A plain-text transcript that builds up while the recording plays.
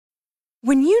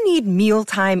When you need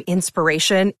mealtime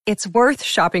inspiration, it's worth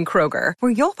shopping Kroger,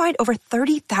 where you'll find over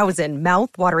 30,000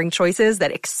 mouth-watering choices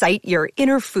that excite your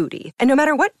inner foodie. And no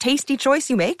matter what tasty choice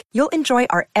you make, you'll enjoy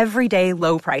our everyday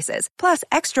low prices, plus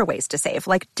extra ways to save,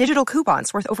 like digital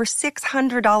coupons worth over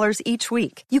 $600 each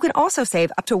week. You can also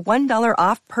save up to $1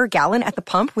 off per gallon at the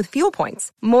pump with fuel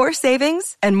points. More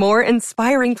savings and more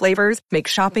inspiring flavors make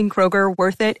shopping Kroger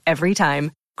worth it every time.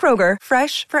 Kroger,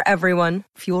 fresh for everyone.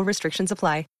 Fuel restrictions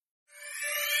apply.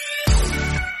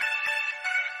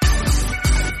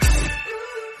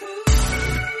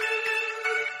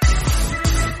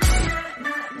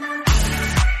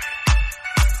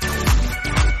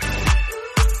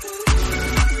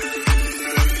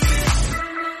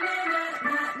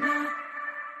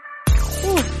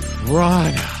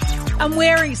 Rana. I'm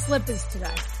wearing slippers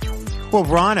today. Well,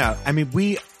 Rana, I mean,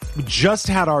 we just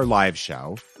had our live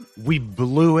show. We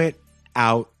blew it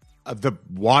out of the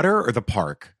water or the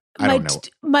park. I don't know.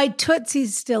 My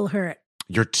tootsies still hurt.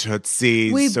 Your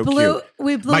tootsies, We so blew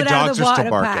cute. it out of the water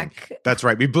park. That's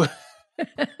right. We blew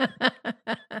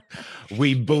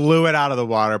it out of the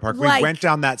water park. We went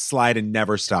down that slide and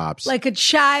never stopped. Like a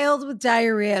child with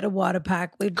diarrhea at a water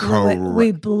park. We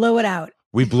blew it out.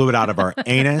 We blew it out of our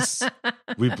anus.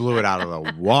 We blew it out of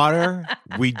the water.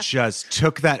 We just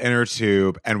took that inner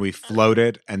tube and we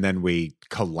floated and then we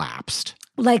collapsed.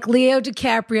 Like Leo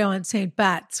DiCaprio in St.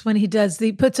 Bart's when he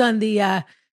puts on the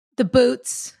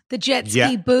boots, the jet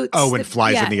ski boots. Oh, and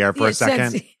flies in the air for a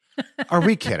second. Are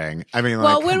we kidding? I mean,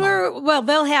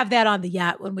 they'll have that on the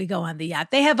yacht when we go on the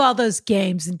yacht. They have all those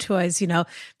games and toys, you know.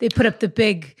 They put up the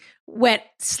big wet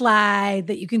slide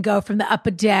that you can go from the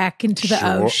upper deck into the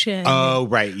ocean. Oh,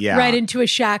 right, yeah. Right into a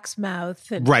shark's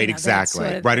mouth. And, right, exactly.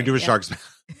 Sort of right into a shark's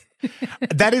mouth.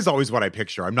 That is always what I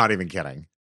picture. I'm not even kidding.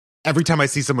 Every time I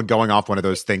see someone going off one of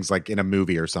those things, like in a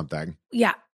movie or something.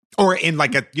 Yeah. Or in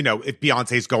like if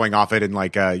Beyonce's going off it and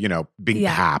like being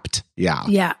papped. Yeah.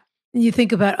 Yeah. You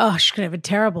think about, she's going to have a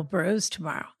terrible bruise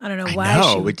tomorrow. I don't know why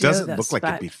she would it doesn't look like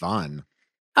it'd be fun.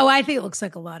 Oh, I think it looks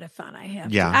like a lot of fun.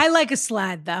 I like a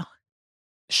slide, though.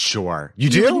 Sure. You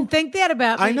do? You wouldn't think that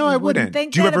about me. I know I wouldn't.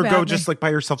 Think do you that ever go me. just like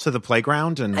by yourself to the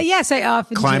playground? And yes, I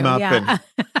often climb do, up yeah.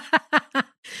 and...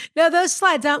 No, those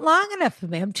slides aren't long enough for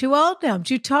me. I'm too old now. I'm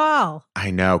too tall.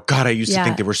 I know. God, I used to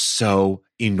think they were so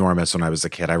enormous when I was a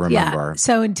kid. I remember. Yeah,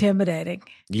 so intimidating.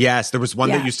 Yes, there was one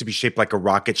that used to be shaped like a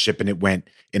rocket ship and it went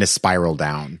in a spiral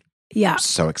down. Yeah.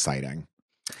 So exciting.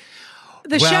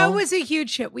 The show was a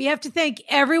huge hit. We have to thank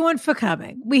everyone for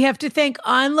coming. We have to thank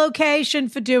On Location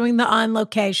for doing the On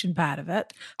Location part of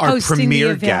it. Our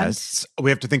premier guests.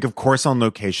 We have to think, of course, On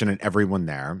Location and everyone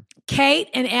there. Kate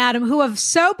and Adam, who are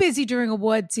so busy during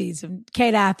award season.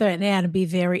 Kate Arthur and Adam B.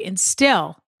 Very, and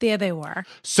still, there they were.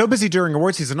 So busy during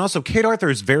award season. Also, Kate Arthur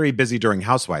is very busy during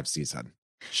Housewives season.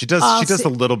 She does a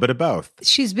little bit of both.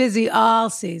 She's busy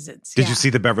all seasons. Did you see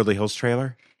the Beverly Hills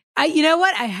trailer? You know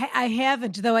what? I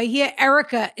haven't, though I hear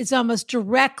Erica is almost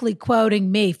directly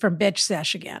quoting me from Bitch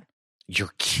Sesh again.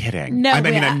 You're kidding. No, I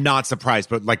mean, I'm not surprised,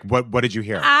 but like, what did you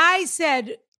hear? I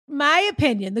said, my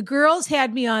opinion, the girls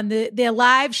had me on their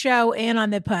live show and on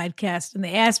their podcast, and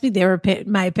they asked me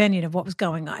my opinion of what was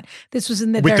going on. This was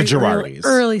in the very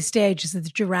early stages of the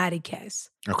Girardi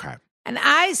case. Okay. And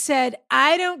I said,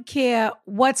 I don't care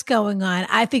what's going on.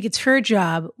 I think it's her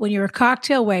job when you're a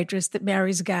cocktail waitress that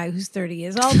marries a guy who's 30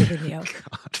 years older than you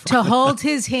to hold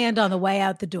his hand on the way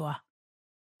out the door.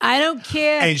 I don't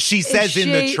care. And she says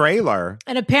in the trailer.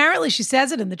 And apparently she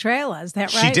says it in the trailer. Is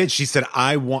that right? She did. She said,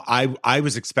 I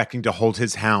was expecting to hold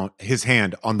his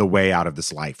hand on the way out of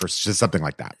this life or just something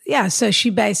like that. Yeah. So she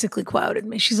basically quoted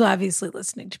me. She's obviously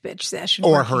listening to Bitch Session.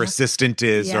 Or her assistant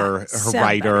is, or her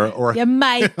writer. Or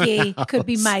Mikey. Could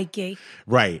be Mikey.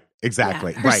 Right.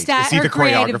 Exactly. Yeah. Right. Is he the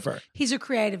choreographer? He's a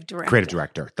creative director. Creative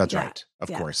director. That's right.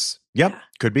 Of course. Yep. Yeah.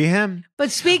 Could be him.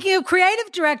 But speaking of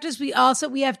creative directors, we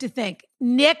have to think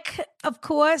Nick, of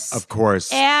course. Of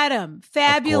course. Adam,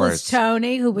 fabulous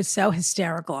Tony, who was so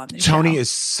hysterical on the show. Tony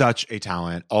is such a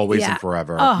talent, always and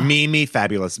forever. Oh. Mimi,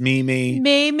 fabulous Mimi.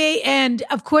 Mimi, and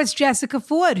of course Jessica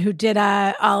Ford, who did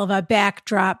all of our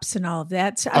backdrops and all of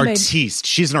that. So, artiste.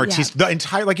 She's an artiste. Yeah. The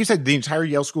entire, like you said, the entire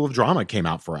Yale School of Drama came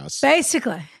out for us.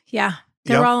 Basically, yeah.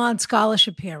 They're all on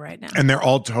scholarship here right now. And they're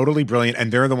all totally brilliant.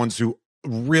 And they're the ones who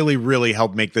really, really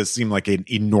helped make this seem like an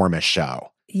enormous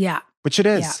show. Yeah. Which it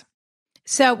is. Yeah.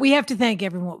 So we have to thank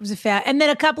everyone. It was and then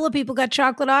a couple of people got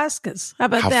chocolate Oscars. How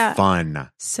about that? Fun.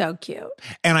 So cute.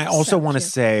 And I also want to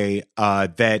say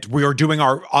that we are doing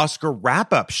our Oscar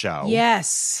wrap-up show.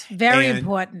 Yes. Very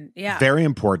important. Yeah. Very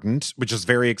important, which is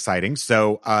very exciting.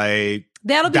 So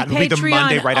That'll be the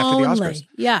Monday right only. after the Oscars.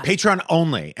 Yeah. Patreon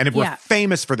only. And if we're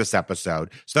famous for this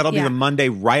episode, so that'll be the Monday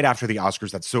right after the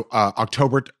Oscars. That's so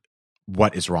October.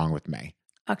 What is wrong with me?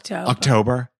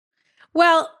 October?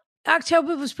 Well,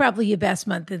 October was probably your best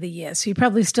month of the year, so you're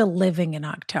probably still living in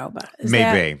October.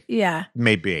 Maybe. Yeah.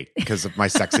 Maybe, because of my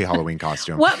sexy Halloween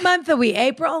costume. What month are we?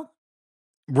 April?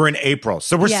 We're in April.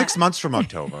 So we're 6 months from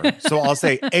October. So I'll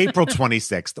say April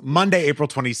 26th. Monday, April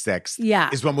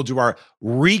 26th is when we'll do our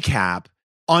recap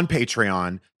on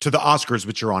Patreon to the Oscars,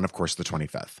 which are on, of course, the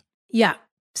 25th. Yeah.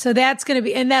 So that's going to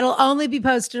be, and that'll only be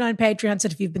posted on Patreon. So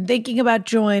if you've been thinking about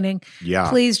joining,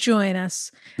 please join us.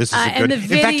 This is a good. In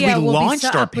fact, we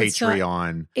launched our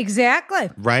Patreon. Exactly.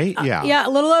 Right? Yeah. Yeah, a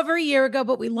little over a year ago,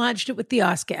 but we launched it with the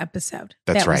Oscar episode.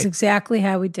 That was exactly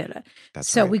how we did it.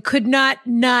 So we could not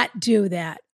do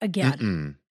that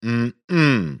again.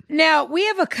 Now, we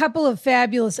have a couple of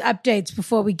fabulous updates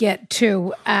before we get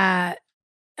to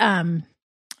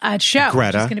show,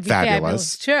 Greta, which is going to be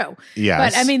fabulous too.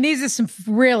 Yes. But I mean, these are some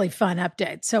really fun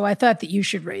updates. So I thought that you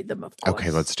should read them, of course.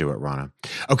 Okay, let's do it, Rana.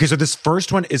 Okay, so this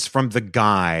first one is from the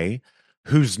guy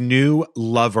whose new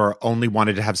lover only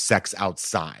wanted to have sex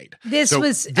outside. This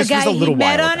was a guy he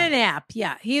met on an app.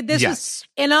 Yeah. Was,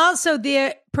 and also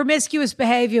their promiscuous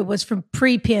behavior was from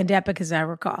pre-pandemic, as I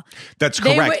recall. That's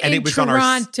correct. And it was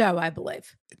Toronto, I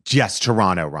believe. Yes,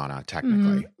 Toronto, Rana,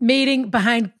 technically. Meeting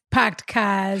behind parked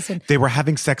cars. And they were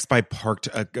having sex by parked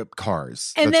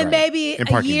cars. And then maybe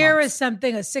a year or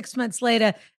something, or 6 months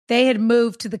later, they had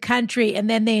moved to the country, and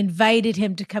then they invited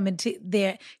him to come into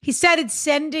there. He started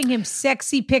sending him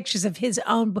sexy pictures of his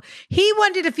own. He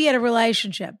wondered if he had a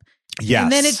relationship. Yes.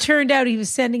 And then it turned out he was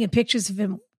sending him pictures of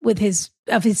him with his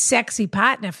sexy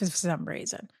partner for some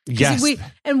reason. Yes.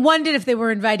 And wondered if they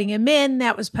were inviting him in.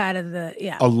 That was part of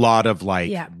the, a lot of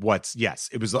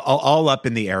it was all up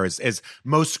in the air as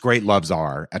most great loves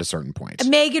are at a certain point.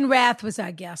 And Megan Rath was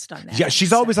our guest on that. Yeah,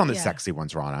 she's always on the sexy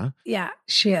ones, Rana. Yeah,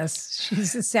 she is.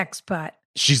 She's a sex pot.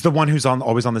 She's the one who's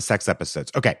always on the sex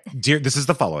episodes. Okay, this is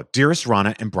the follow-up. Dearest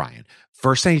Rana and Brian,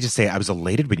 first I need to say I was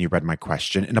elated when you read my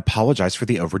question and apologize for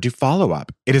the overdue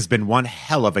follow-up. It has been one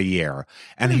hell of a year,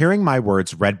 and hearing my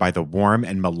words read by the warm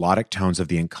and melodic tones of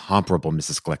the incomparable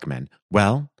Mrs. Glickman,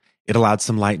 well, it allowed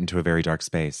some light into a very dark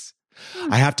space.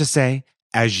 I have to say,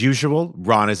 as usual,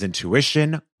 Rana's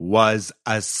intuition was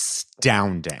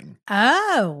astounding.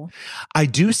 Oh. I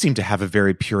do seem to have a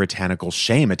very puritanical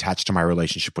shame attached to my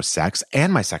relationship with sex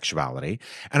and my sexuality,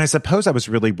 and I suppose I was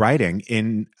really writing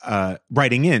in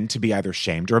to be either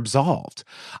shamed or absolved.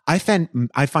 I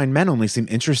find men only seem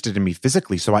interested in me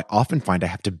physically, so I often find I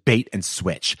have to bait and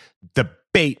switch. The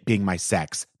bait being my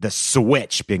sex, the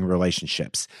switch being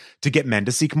relationships, to get men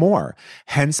to seek more.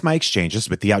 Hence my exchanges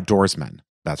with the outdoorsman.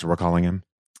 That's what we're calling him.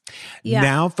 Yeah.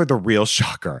 Now for the real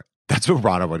shocker. That's what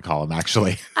Rana would call him,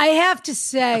 actually. I have to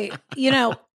say,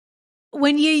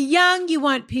 when you're young, you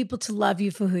want people to love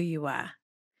you for who you are.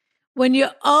 When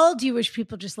you're old, you wish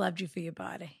people just loved you for your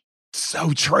body.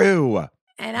 So true.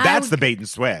 And that's the bait and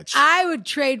switch. I would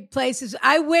trade places.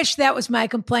 I wish that was my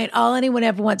complaint. All anyone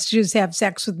ever wants to do is have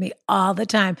sex with me all the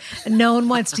time. And no one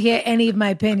wants to hear any of my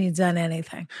opinions on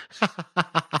anything.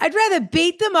 I'd rather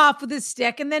beat them off with a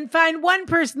stick and then find one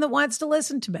person that wants to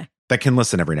listen to me. That can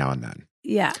listen every now and then.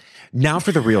 Yeah. Now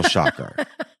for the real shocker.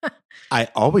 I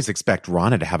always expect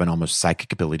Rana to have an almost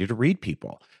psychic ability to read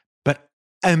people. But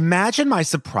imagine my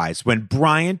surprise when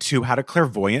Brian, too, had a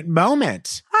clairvoyant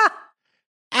moment.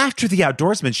 After the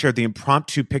outdoorsman shared the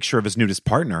impromptu picture of his nudist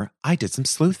partner, I did some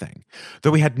sleuthing.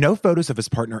 Though he had no photos of his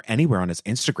partner anywhere on his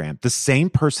Instagram, the same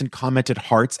person commented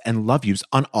hearts and love yous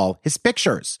on all his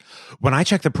pictures. When I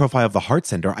checked the profile of the heart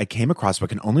sender, I came across what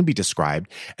can only be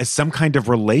described as some kind of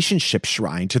relationship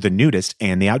shrine to the nudist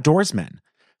and the outdoorsman.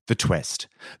 The twist.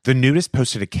 The nudist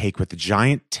posted a cake with a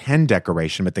giant 10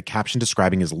 decoration with the caption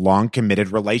describing his long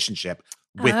committed relationship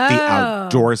with the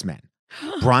outdoorsman.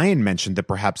 Brian mentioned that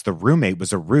perhaps the roommate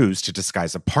was a ruse to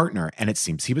disguise a partner, and it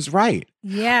seems he was right.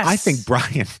 Yes. I think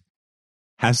Brian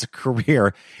has a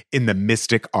career in the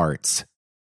mystic arts.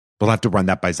 We'll have to run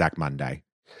that by Zach Monday.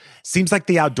 Seems like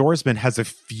the outdoorsman has a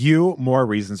few more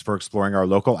reasons for exploring our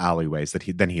local alleyways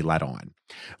than he let on.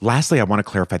 Lastly, I want to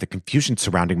clarify the confusion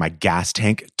surrounding my gas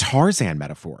tank Tarzan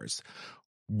metaphors.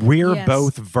 We're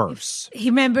both verse. He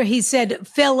said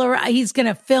he's going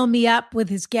to fill me up with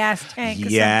his gas tank or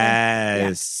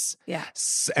yes. something. Yeah.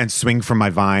 And swing from my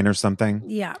vine or something.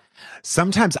 Yeah.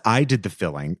 Sometimes I did the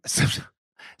filling.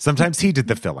 Sometimes he did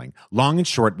the filling. Long and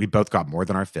short, we both got more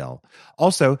than our fill.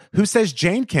 Also, who says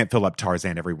Jane can't fill up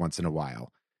Tarzan every once in a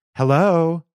while?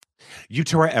 Hello? You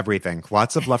two are everything.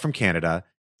 Lots of love from Canada.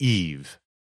 Eve.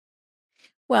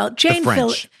 Well,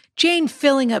 Jane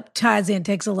filling up Tarzan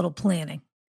takes a little planning.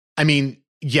 I mean,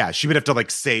 yeah, she would have to like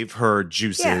save her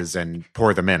juices and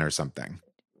pour them in or something.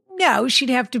 No, she'd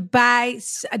have to buy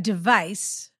a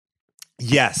device.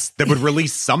 Yes, that would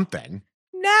release something.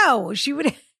 No, she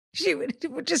would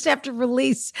just have to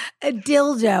release a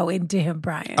dildo into him,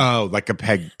 Brian. Oh, like a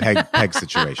peg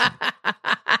situation.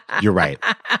 You're right.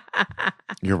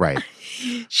 You're right.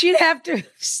 She'd have to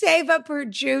save up her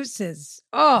juices.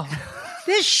 Oh,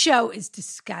 this show is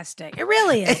disgusting. It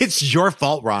really is. It's your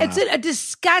fault, Rana. It's a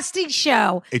disgusting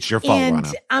show. It's your fault, and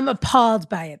Rana. I'm appalled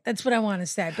by it. That's what I want to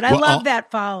say. But I love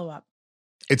that follow-up.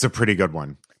 It's a pretty good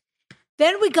one.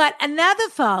 Then we got another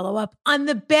follow-up on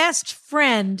the best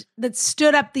friend that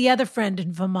stood up the other friend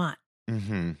in Vermont.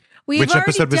 Mm-hmm. Which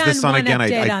episode was this on again?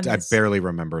 I barely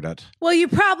remembered it. Well, you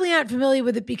probably aren't familiar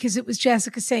with it because it was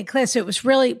Jessica St. Clair, so it was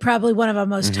really probably one of our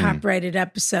most top-rated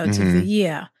episodes of the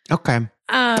year. Okay.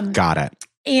 Got it.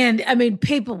 And, I mean,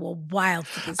 people were wild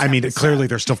for this episode. Clearly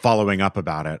they're still following up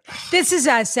about it. This is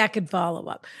our second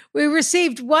follow-up. We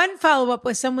received one follow-up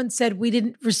where someone said we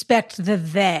didn't respect the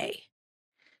they.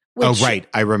 Oh, right.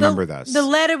 I remember this. The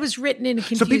letter was written in a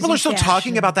confusing So people are still fashion.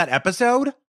 talking about that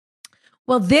episode?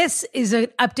 Well, this is an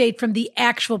update from the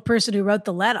actual person who wrote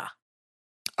the letter.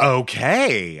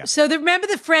 Okay. So remember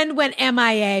the friend went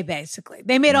MIA, basically.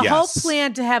 They made a whole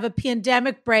plan to have a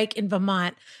pandemic break in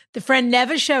Vermont. The friend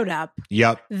never showed up.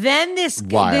 Yep. Then this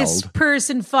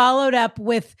person followed up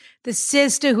with the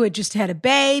sister who had just had a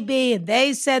baby, and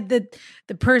they said that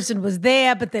the person was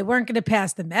there, but they weren't going to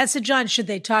pass the message on. Should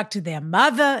they talk to their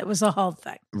mother? It was a whole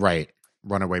thing. Right.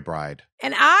 Runaway bride.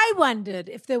 And I wondered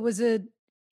if there was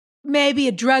maybe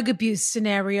a drug abuse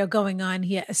scenario going on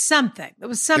here. Something. There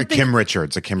was something. A Kim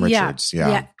Richards.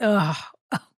 Yeah. Oh,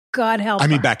 God help her. I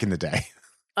mean, back in the day.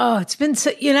 Oh, it's been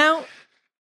so,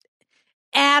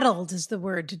 addled is the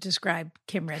word to describe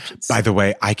Kim Richards. By the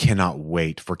way, I cannot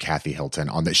wait for Kathy Hilton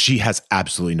on this. She has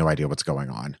absolutely no idea what's going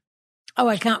on. Oh,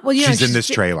 I can't. Well, she's in this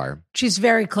trailer. She's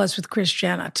very close with Kris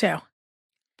Jenner, too.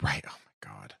 Right. Oh, my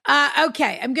God.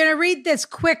 Okay. I'm going to read this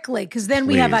quickly because then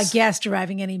we have our guest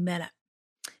arriving any minute.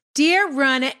 Dear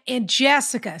Rana and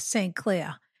Jessica St.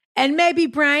 Clair, and maybe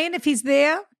Brian, if he's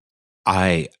there.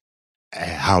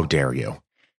 How dare you?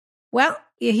 Well,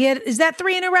 you hear, is that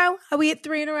 3 in a row? Are we at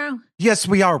 3 in a row? Yes,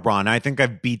 we are, Ron. I think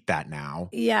I've beat that now.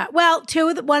 Yeah. Well,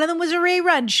 one of them was a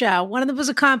rerun show. One of them was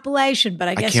a compilation, but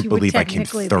I guess can't you were believe I came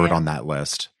technically third there. on that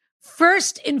list.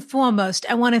 First and foremost,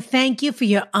 I want to thank you for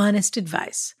your honest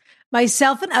advice.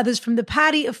 Myself and others from the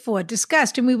party of 4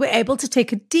 discussed, and we were able to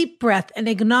take a deep breath and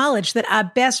acknowledge that our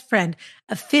best friend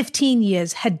of 15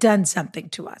 years had done something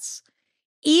to us.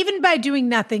 Even by doing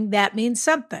nothing, that means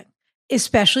something,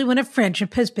 especially when a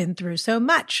friendship has been through so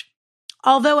much.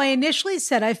 Although I initially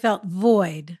said I felt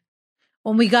void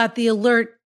when we got the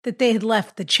alert that they had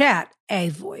left the chat, a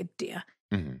void, dear.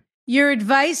 Mm-hmm. Your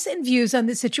advice and views on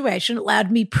the situation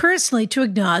allowed me personally to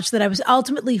acknowledge that I was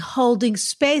ultimately holding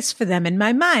space for them in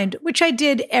my mind, which I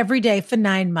did every day for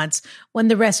 9 months when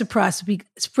the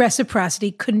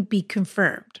reciprocity couldn't be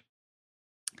confirmed.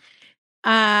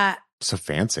 So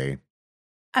fancy.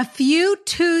 A few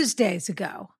Tuesdays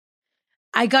ago,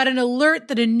 I got an alert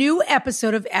that a new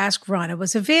episode of Ask Rana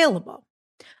was available.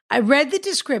 I read the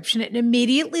description and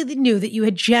immediately knew that you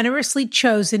had generously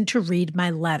chosen to read my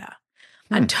letter.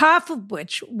 On top of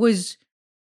which was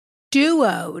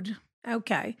duoed,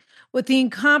 with the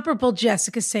incomparable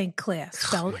Jessica St. Clair,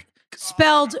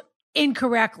 spelled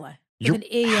incorrectly.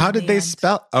 How did they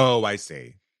spell? Oh, I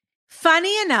see.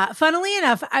 Funnily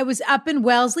enough, I was up in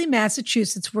Wellesley,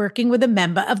 Massachusetts, working with a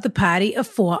member of the party of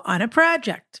 4 on a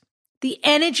project. The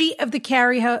energy of the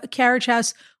carriage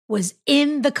house was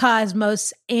in the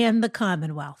cosmos and the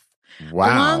Commonwealth. Wow.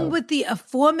 Along with the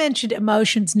aforementioned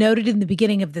emotions noted in the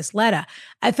beginning of this letter,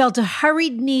 I felt a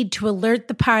hurried need to alert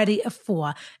the party of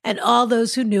 4 and all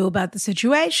those who knew about the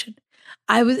situation.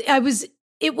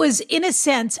 It was in a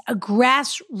sense a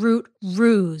grassroots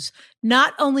ruse,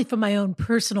 not only for my own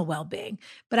personal well-being,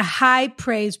 but a high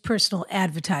praise personal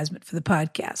advertisement for the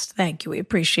podcast. Thank you. We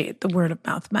appreciate the word of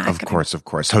mouth marketing. Of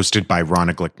course. Hosted by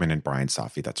Ronna Glickman and Brian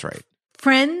Safi. That's right.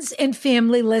 Friends and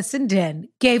family listened in,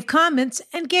 gave comments,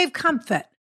 and gave comfort.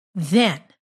 Then,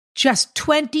 just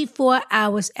 24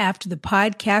 hours after the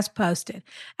podcast posted,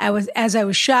 as I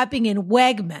was shopping in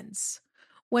Wegmans,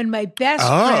 when my best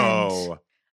friend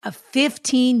of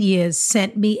 15 years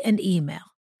sent me an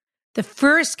email. The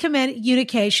first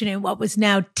communication in what was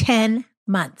now 10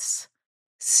 months.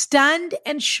 Stunned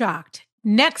and shocked,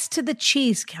 next to the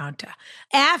cheese counter.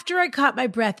 After I caught my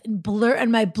breath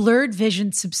and my blurred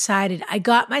vision subsided, I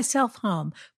got myself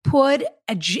home, poured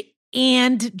a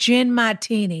gin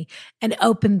martini, and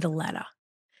opened the letter.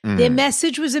 Their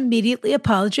message was immediately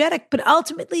apologetic, but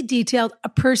ultimately detailed a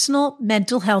personal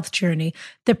mental health journey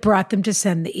that brought them to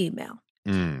send the email.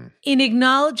 In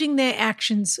acknowledging their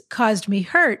actions caused me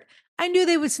hurt, I knew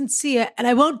they were sincere, and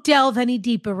I won't delve any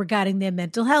deeper regarding their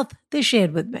mental health they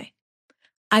shared with me.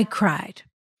 I cried.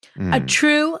 A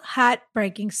true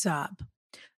heartbreaking sob.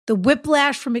 The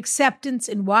whiplash from acceptance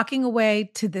and walking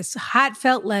away to this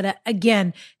heartfelt letter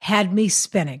again had me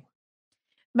spinning.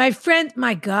 My friend,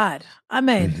 my God,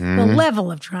 the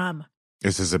level of trauma.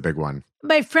 This is a big one.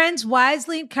 My friends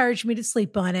wisely encouraged me to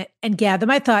sleep on it and gather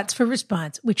my thoughts for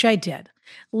response, which I did.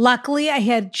 Luckily, I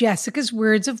had Jessica's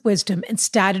words of wisdom and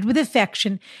started with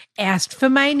affection, asked for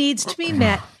my needs to be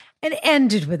met, and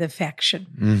ended with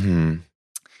affection.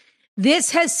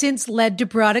 This has since led to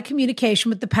broader communication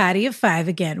with the Party of Five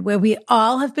again, where we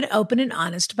all have been open and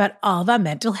honest about all of our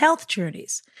mental health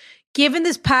journeys. Given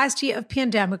this past year of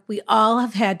pandemic, we all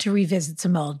have had to revisit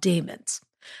some old demons.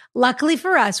 Luckily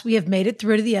for us, we have made it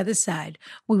through to the other side.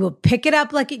 We will pick it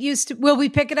up like it used to. Will we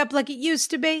pick it up like it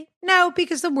used to be? No,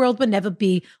 because the world will never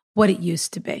be what it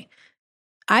used to be.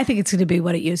 I think it's going to be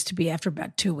what it used to be after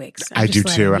about 2 weeks. I do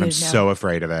too, and I'm so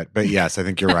afraid of it. But yes, I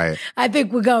think you're right. I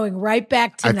think we're going right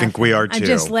back to nothing. I think we are too. I'm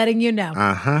just letting you know.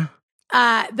 Uh-huh.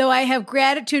 Though I have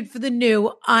gratitude for the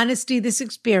new honesty this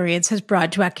experience has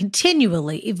brought to our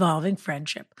continually evolving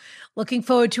friendship. Looking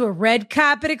forward to a red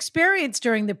carpet experience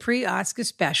during the pre-Oscar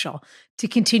special to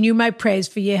continue my praise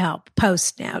for your help.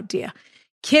 Post now, dear.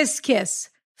 Kiss, kiss.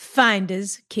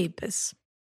 Finders, keepers.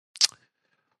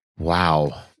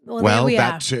 Wow. Well,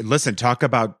 listen, talk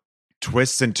about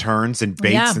twists and turns and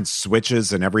baits and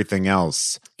switches and everything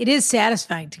else. It is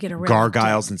satisfying to get around.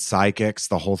 Gargoyles and psychics,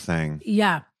 the whole thing.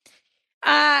 Yeah.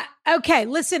 Okay,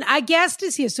 listen, our guest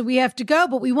is here, so we have to go,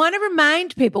 but we want to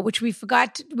remind people, which we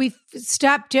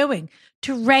stopped doing,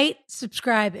 to rate,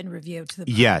 subscribe, and review to the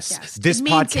podcast. Yes, this it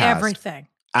means podcast. Everything.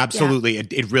 Absolutely. Yeah.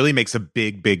 It really makes a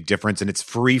big, big difference, and it's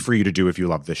free for you to do if you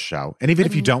love this show. And even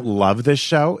if you don't love this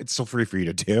show, it's still free for you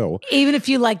to do. Even if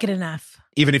you like it enough.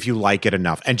 Even if you like it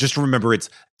enough. And just remember, it's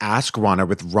Ask Rana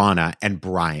with Rana and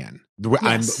Brian.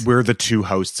 Yes. We're the two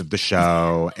hosts of the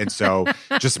show. And so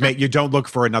you don't look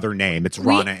for another name. It's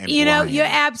Rana and Brian. You know, you're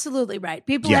absolutely right.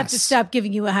 People have to stop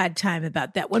giving you a hard time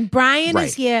about that. When Brian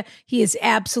is here, he is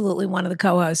absolutely one of the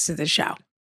co-hosts of the show.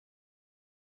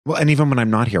 Well, and even when I'm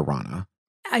not here, Rana.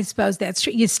 I suppose that's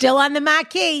true. You're still on the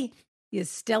marquee. You're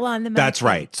still on the marquee. That's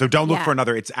right. So don't look for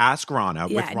another. It's Ask Rana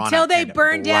with Rana until they and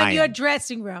burn down Brian. your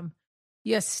dressing room.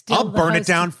 You're still I'll burn it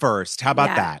down first. How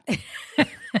about that?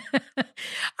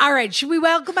 All right. Should we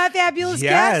welcome our fabulous guest?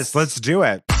 Yes, let's do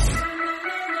it.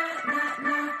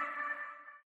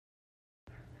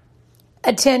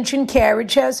 Attention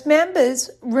Carriage House members,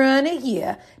 Rana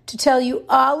here to tell you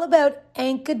all about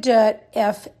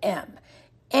Anchor.fm.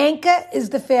 Anchor is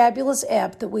the fabulous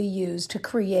app that we use to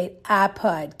create our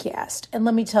podcast. And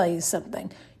let me tell you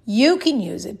something. You can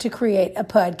use it to create a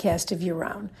podcast of your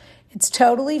own. It's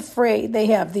totally free. They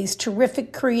have these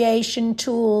terrific creation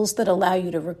tools that allow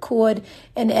you to record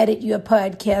and edit your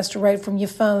podcast right from your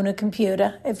phone or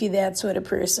computer, if you're that sort of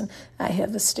person. I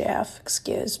have a staff,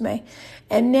 excuse me.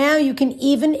 And now you can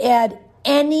even add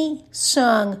any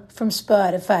song from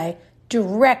Spotify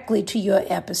directly to your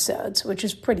episodes, which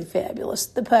is pretty fabulous.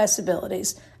 The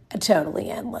possibilities are totally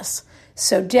endless.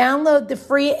 So download the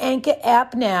free Anchor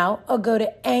app now or go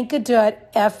to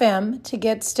anchor.fm to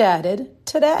get started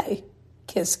today.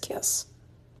 Kiss, kiss.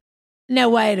 Now,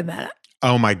 wait a minute.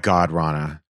 Oh, my God,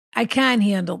 Rana. I can't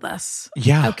handle this.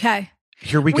 Yeah. Okay.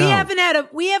 Here we go. We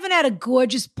haven't had a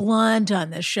gorgeous blonde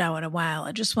on this show in a while.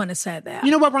 I just want to say that.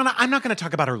 You know what, Rana? I'm not going to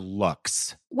talk about her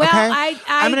looks. Well, okay?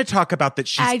 I'm going to talk about that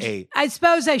she's I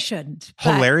suppose I shouldn't.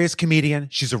 Hilarious comedian.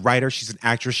 She's a writer. She's an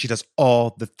actress. She does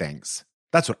all the things.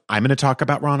 That's what I'm going to talk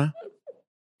about, Rana.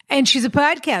 And she's a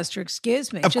podcaster,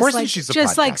 excuse me. Of course she's a podcaster.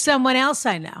 Just like someone else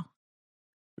I know.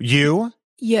 You?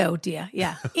 You, dear.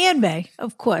 Yeah. And me,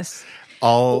 of course.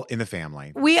 All in the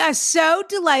family. We are so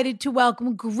delighted to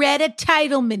welcome Greta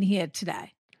Titelman here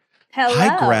today. Hello.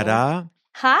 Hi, Greta.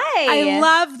 Hi. I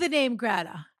love the name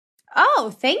Greta.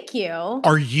 Oh, thank you.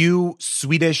 Are you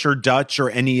Swedish or Dutch or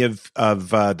any of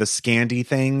the Scandi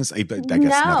things? I guess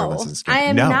Netherlands and Scandi. I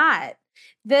am not.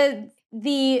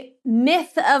 The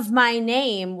myth of my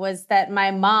name was that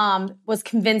my mom was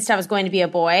convinced I was going to be a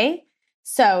boy.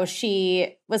 So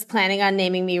she was planning on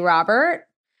naming me Robert.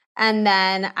 And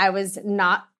then I was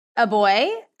not a boy.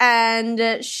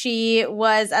 And she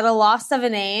was at a loss of a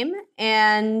name.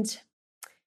 And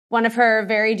one of her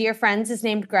very dear friends is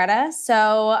named Greta.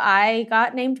 So I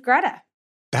got named Greta.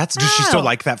 Does she still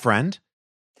like that friend?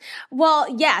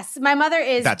 Well, yes, my mother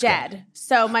is That's dead. good.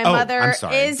 So my I'm mother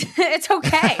sorry. is, it's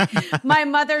okay. My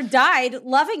mother died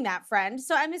loving that friend.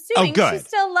 So I'm assuming she good.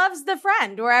 still loves the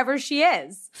friend wherever she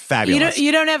is. Fabulous.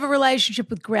 You don't have a relationship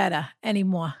with Greta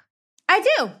anymore. I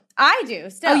do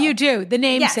still. Oh, you do? The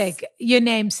namesake. Yes. Your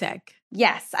namesake.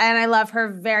 Yes. And I love her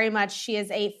very much. She is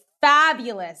a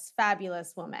fabulous,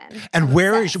 fabulous woman. And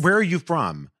where are you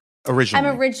from originally?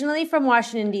 I'm originally from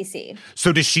Washington, D.C.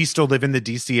 So does she still live in the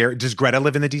D.C. area? Does Greta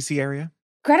live in the D.C. area?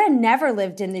 Greta never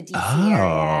lived in the D.C.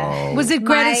 area. Was it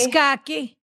Greta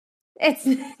Scacchi? It's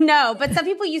no, but some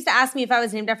people used to ask me if I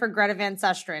was named after Greta Van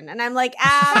Susteren, and I'm like,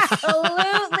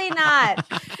 absolutely not.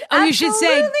 Oh, you should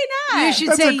say not. You should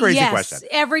That's say a crazy yes question.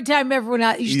 every time everyone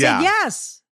else. You should say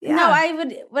yes. Yeah. No, I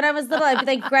would. When I was little, I'd be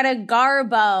like Greta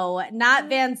Garbo, not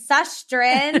Van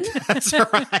Susteren. That's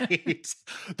right.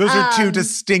 Those are two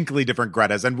distinctly different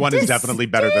Gretas, and one is definitely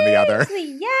better than the other.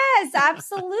 Yes,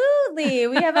 absolutely.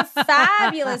 We have a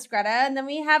fabulous Greta, and then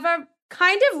we have a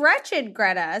kind of wretched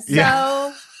Greta.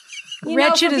 So,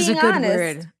 wretched is a good honest,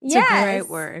 word. It's a great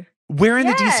word. Where in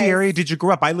the D.C. area did you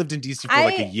grow up? I lived in D.C. for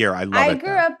like a year. I love it.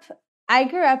 I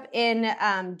grew up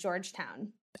in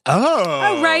Georgetown.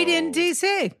 Oh, right in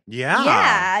D.C.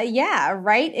 Yeah,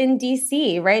 right in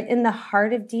D.C., right in the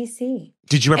heart of D.C.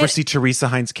 Did you ever see Teresa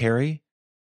Heinz Carey?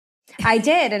 I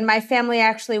did, and my family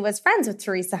actually was friends with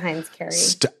Teresa Heinz Carey.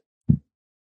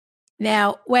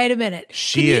 Now, wait a minute.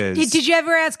 She is. Did you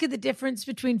ever ask her the difference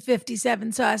between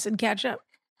 57 sauce and ketchup?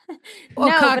 Or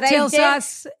No, cocktail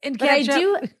sauce and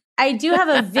ketchup? I do have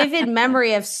a vivid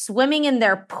memory of swimming in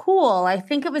their pool. I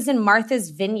think it was in Martha's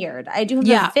Vineyard. I do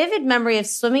have a vivid memory of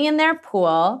swimming in their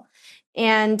pool.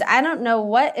 And I don't know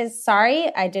what is,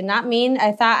 sorry, I did not mean,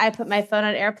 I thought I put my phone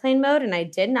on airplane mode and I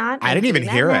did not. I didn't even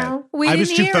hear it. I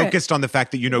was too focused on the fact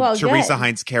that you know Teresa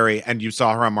Heinz Carey and you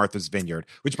saw her on Martha's Vineyard,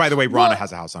 which by the way, Rana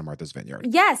has a house on Martha's Vineyard.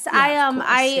 Yes,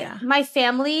 my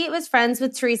family was friends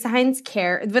with Teresa Heinz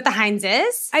Carey, with the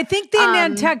Heinzes. I think they're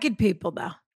Nantucket people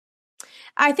though.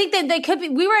 I think that they could be.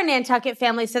 We were a Nantucket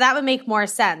family, so that would make more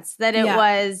sense that it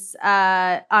was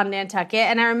on Nantucket.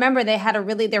 And I remember they had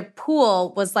their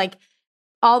pool was like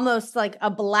almost like a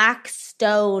black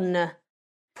stone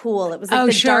pool. It was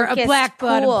like darkest a black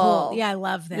bottom pool. pool. Yeah, I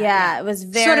love that. Yeah, it was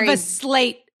very sort of a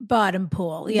slate bottom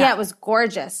pool. Yeah, it was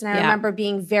gorgeous. And I remember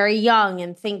being very young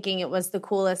and thinking it was the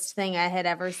coolest thing I had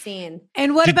ever seen.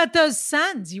 And what about those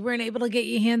sons? You weren't able to get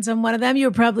your hands on one of them? You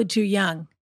were probably too young.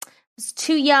 Was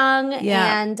too young,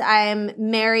 and I'm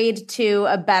married to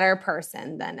a better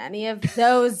person than any of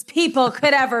those people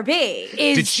could ever be.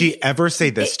 Did she ever say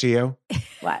this to you?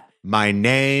 What? My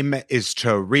name is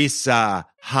Teresa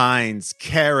Heinz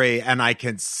Carey, and I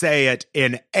can say it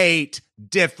in 8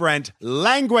 different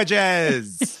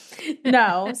languages.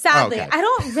 No, sadly. Okay. I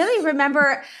don't really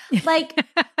remember,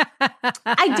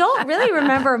 I don't really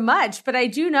remember much, but I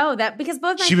do know that because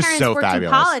both my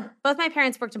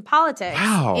parents worked in politics.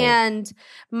 Wow. And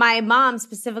my mom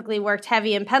specifically worked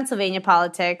heavy in Pennsylvania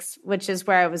politics, which is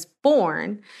where I was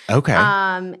born. Okay.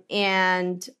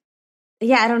 And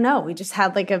yeah, I don't know. We just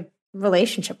had like a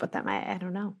relationship with them. I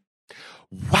don't know.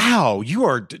 Wow, you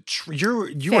are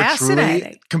truly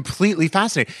completely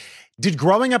fascinating. Did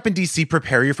growing up in DC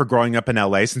prepare you for growing up in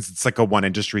LA since it's like a one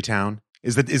industry town?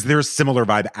 Is there a similar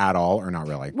vibe at all or not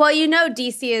really? Well,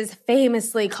 DC is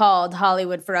famously called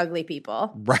Hollywood for ugly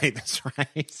people. Right, that's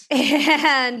right.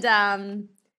 And I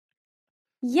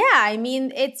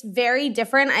mean, it's very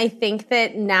different. I think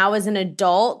that now as an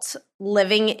adult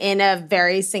living in a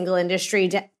very single industry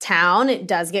town, it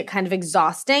does get kind of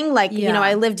exhausting.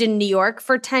 I lived in New York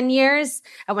for 10 years.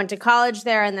 I went to college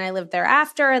there and then I lived there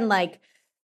after. And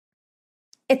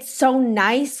it's so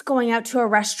nice going out to a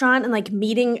restaurant and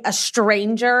meeting a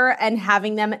stranger and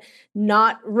having them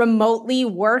not remotely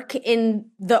work in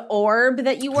the orb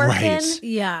that you work in.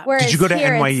 Yeah. Whereas did you go to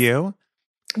NYU?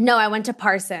 No, I went to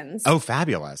Parsons. Oh,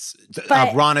 fabulous.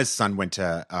 Rana's son went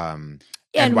to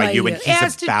NYU and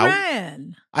he's about...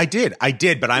 Brian. I did,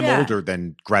 but I'm older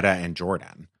than Greta and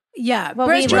Jordan. Yeah,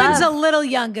 Jordan's a little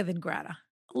younger than Greta.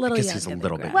 I guess he's a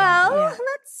little bit. Well,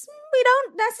 we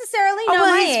don't necessarily know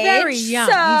my he's age. Very young.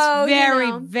 So, he's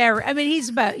very, very. I mean, he's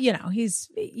about. Are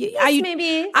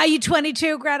you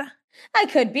 22, Greta? I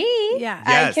could be. Yeah,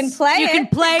 yes. I can play. You can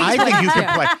play. I think you could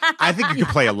play. I think you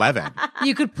could play 11.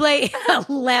 You could play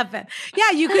 11.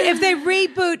 Yeah, you could. If they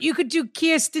reboot, you could do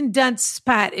Kirsten Dunst's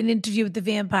part in Interview with the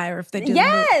Vampire. If they do,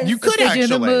 you could do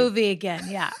the movie again.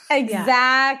 Yeah,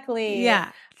 exactly.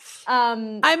 Yeah.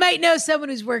 I might know someone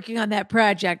who's working on that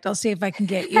project. I'll see if I can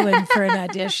get you in for an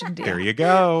audition deal. There you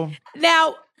go.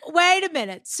 Now, wait a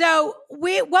minute. So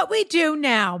what we do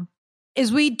now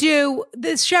is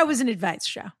this show is an advice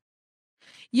show.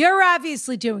 You're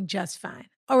obviously doing just fine,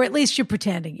 or at least you're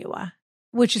pretending you are,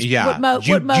 which is Yeah. what most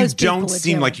you people don't are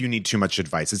seem doing. like you need too much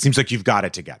advice. It seems like you've got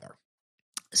it together.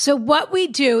 So what we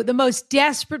do, the most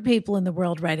desperate people in the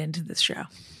world write into this show.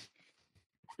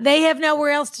 They have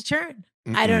nowhere else to turn.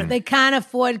 I don't know. They can't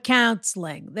afford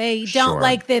counseling. They don't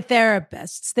like their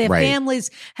therapists. Their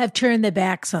families have turned their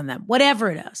backs on them.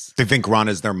 Whatever it is. They think Ron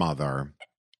is their mother.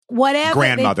 Whatever.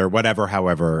 Grandmother, whatever,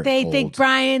 however They old. think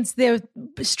Brian's their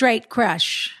straight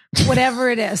crush. Whatever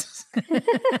it is.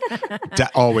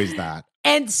 Always that.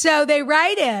 And so they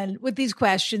write in with these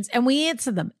questions and we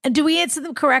answer them. And do we answer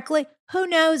them correctly? Who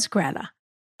knows, Greta?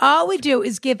 All we do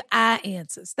is give our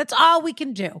answers. That's all we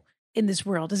can do in this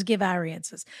world is give our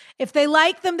answers. If they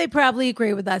like them, they probably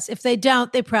agree with us. If they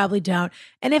don't, they probably don't.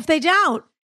 And if they don't,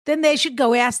 then they should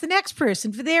go ask the next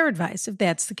person for their advice, if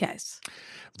that's the case.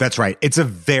 That's right. It's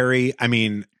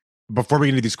before we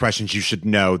get into these questions, you should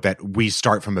know that we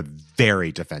start from a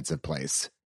very defensive place.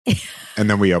 And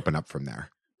then we open up from there.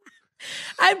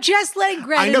 I'm just letting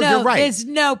Greta I know, you're right. There's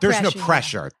no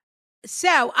pressure. There.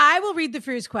 So I will read the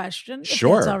first question.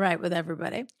 Sure. If it's all right with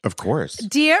everybody. Of course.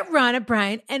 Dear Ron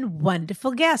O'Brien and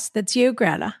wonderful guest. That's you,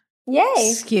 Greta. Yay.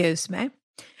 Excuse me.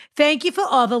 Thank you for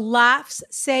all the laughs,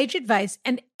 sage advice,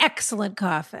 and excellent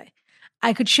coffee.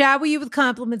 I could shower you with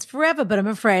compliments forever, but I'm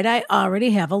afraid I already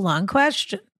have a long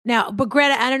question. Now, but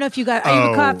Greta, I don't know if are you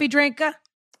a coffee drinker?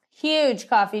 Huge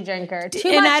coffee drinker. Too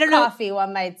And much coffee,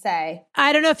 one might say.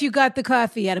 I don't know if you got the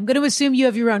coffee yet. I'm going to assume you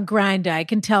have your own grinder. I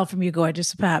can tell from your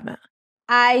gorgeous apartment.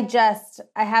 I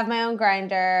have my own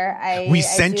grinder. We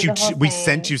sent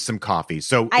you some coffee.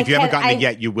 So if you haven't gotten it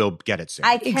yet, you will get it soon.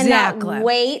 I cannot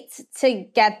wait to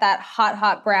get that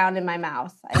hot brown in my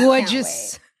mouth.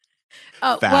 Gorgeous.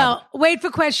 Oh, Fab. Well, wait for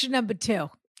question number 2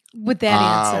 with that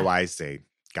answer. Oh, I see.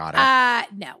 Got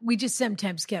it. No, we just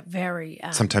sometimes get very...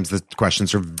 sometimes the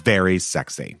questions are very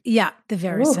sexy. Yeah, they're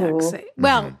very sexy.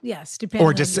 Well, yes, depending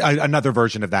on another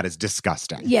version of that is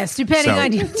disgusting. Yes,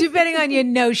 depending on your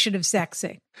notion of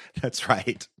sexy. That's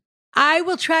right. I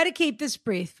will try to keep this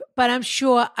brief, but I'm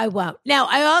sure I won't. Now,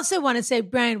 I also want to say,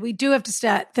 Brian, we do have to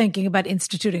start thinking about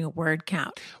instituting a word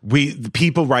count. The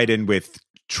people write in with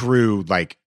true,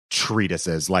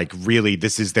 treatises, really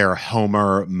this is their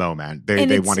Homer moment.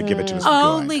 They want to give it to us.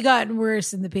 Only gotten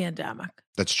worse in the pandemic.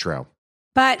 That's true.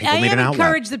 But people I am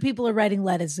encouraged outlet. That people are writing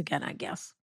letters again, I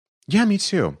guess. Yeah, me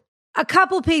too. A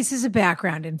couple pieces of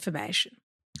background information.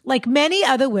 Like many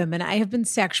other women, I have been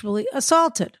sexually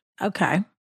assaulted. Okay.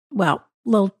 Well,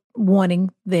 little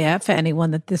warning there for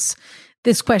anyone that this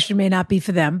question may not be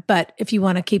for them, but if you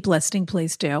want to keep listening,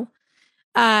 please do.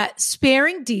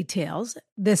 Sparing details,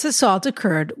 this assault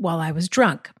occurred while I was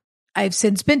drunk. I've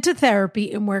since been to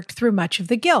therapy and worked through much of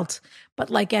the guilt. But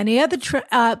like any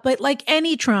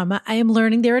trauma, I am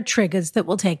learning there are triggers that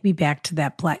will take me back to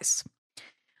that place.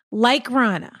 Like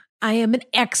Rana, I am an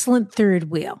excellent third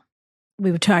wheel.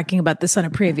 We were talking about this on a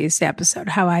previous episode,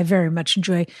 how I very much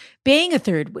enjoy being a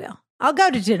third wheel. I'll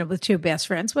go to dinner with 2 best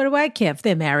friends. What do I care if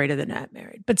they're married or they're not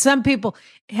married? But some people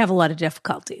have a lot of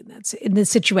difficulty in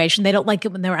this situation. They don't like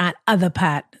it when there aren't other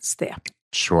partners there.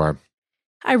 Sure.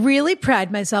 I really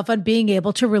pride myself on being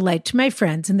able to relate to my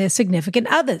friends and their significant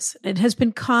others. It has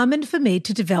been common for me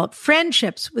to develop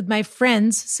friendships with my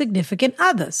friends' significant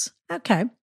others. Okay.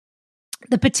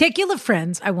 The particular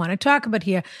friends I want to talk about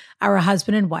here are a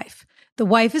husband and wife. The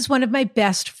wife is one of my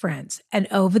best friends, and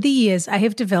over the years, I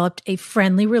have developed a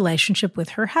friendly relationship with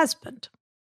her husband.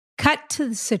 Cut to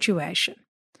the situation.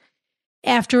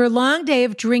 After a long day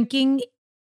of drinking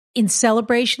in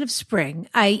celebration of spring,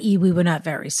 i.e., we were not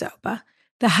very sober,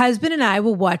 the husband and I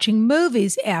were watching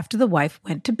movies after the wife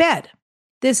went to bed.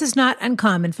 This is not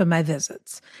uncommon for my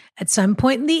visits. At some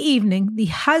point in the evening, the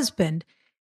husband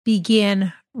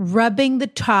began rubbing the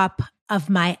top of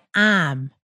my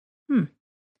arm.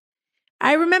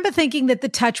 I remember thinking that the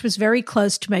touch was very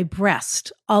close to my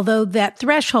breast, although that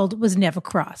threshold was never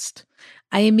crossed.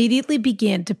 I immediately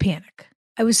began to panic.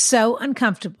 I was so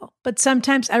uncomfortable, but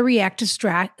sometimes I react to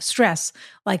stress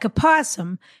like a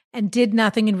possum and did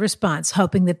nothing in response,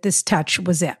 hoping that this touch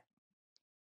was it.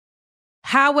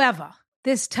 However,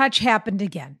 this touch happened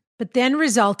again, but then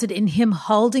resulted in him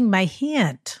holding my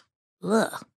hand.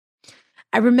 Ugh.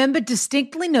 I remember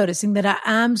distinctly noticing that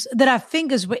our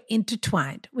fingers were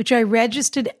intertwined, which I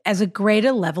registered as a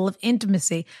greater level of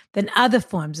intimacy than other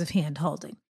forms of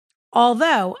hand-holding.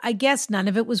 Although, I guess none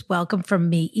of it was welcome from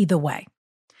me either way.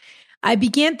 I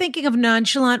began thinking of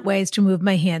nonchalant ways to move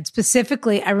my hand.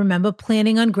 Specifically, I remember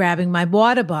planning on grabbing my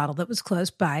water bottle that was close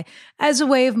by as a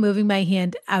way of moving my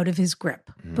hand out of his grip.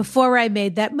 Before I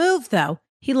made that move, though,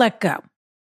 he let go.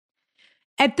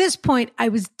 At this point, I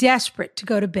was desperate to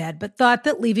go to bed, but thought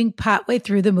that leaving partway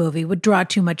through the movie would draw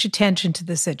too much attention to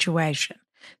the situation.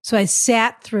 So I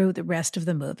sat through the rest of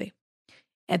the movie.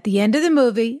 At the end of the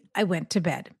movie, I went to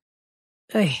bed.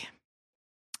 Ugh.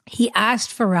 He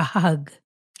asked for a hug.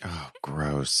 Oh,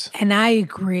 gross. And I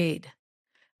agreed.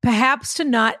 Perhaps to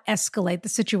not escalate the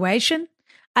situation,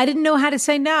 I didn't know how to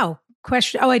say no.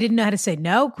 I didn't know how to say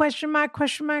no? ?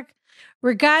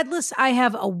 Regardless,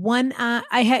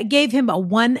 I gave him a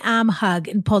one-arm hug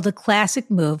and pulled a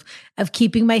classic move of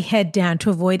keeping my head down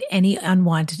to avoid any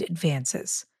unwanted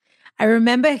advances. I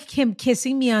remember him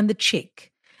kissing me on the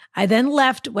cheek. I then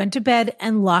left, went to bed,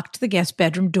 and locked the guest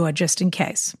bedroom door just in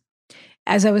case.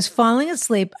 As I was falling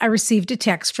asleep, I received a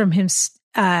text from him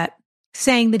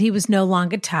saying that he was no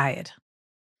longer tired.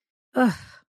 Ugh.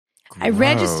 I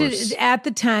registered it at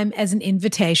the time as an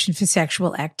invitation for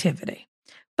sexual activity.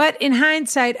 But in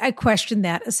hindsight, I questioned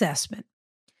that assessment.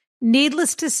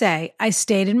 Needless to say, I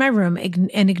stayed in my room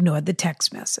and ignored the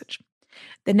text message.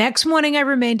 The next morning, I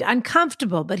remained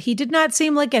uncomfortable, but he did not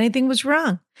seem like anything was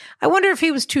wrong. I wonder if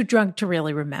he was too drunk to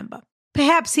really remember.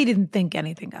 Perhaps he didn't think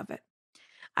anything of it.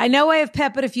 I know I have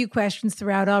peppered a few questions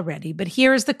throughout already, but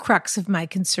here is the crux of my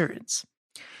concerns.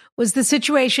 Was the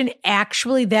situation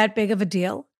actually that big of a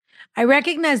deal? I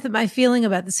recognize that my feeling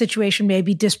about the situation may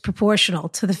be disproportional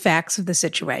to the facts of the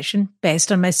situation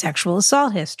based on my sexual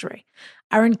assault history.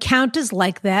 Are encounters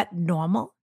like that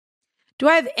normal? Do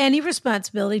I have any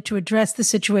responsibility to address the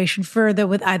situation further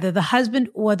with either the husband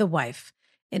or the wife?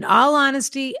 In all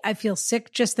honesty, I feel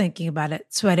sick just thinking about it,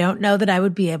 so I don't know that I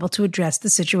would be able to address the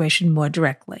situation more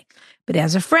directly. But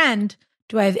as a friend,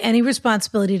 do I have any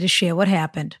responsibility to share what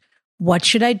happened? What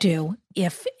should I do,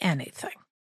 if anything?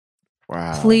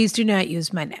 Wow. Please do not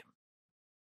use my name.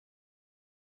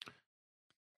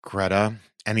 Greta,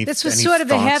 this was sort of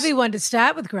a heavy one to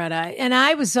start with, Greta. And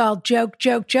I was all joke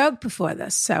before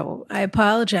this. So I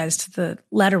apologize to the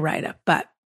letter writer, but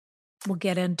we'll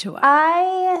get into it.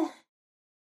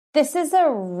 This is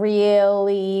a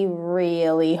really,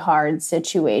 really hard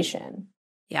situation.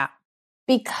 Yeah.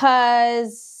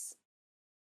 Because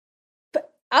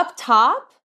up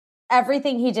top,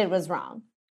 everything he did was wrong.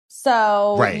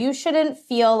 So you shouldn't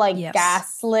feel like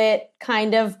gaslit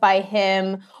kind of by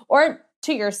him or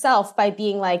to yourself by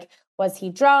being like, was he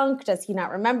drunk? Does he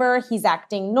not remember? He's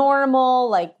acting normal,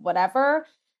 like whatever.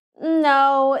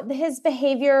 No, his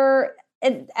behavior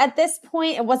at this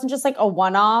point, it wasn't just like a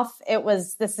one-off.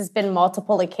 This has been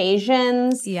multiple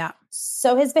occasions. Yeah.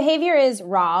 So his behavior is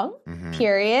wrong,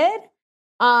 period.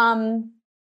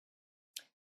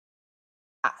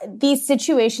 These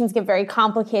situations get very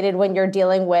complicated when you're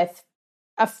dealing with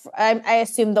I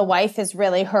assume the wife is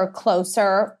really her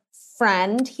closer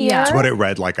friend here. Yeah. That's what it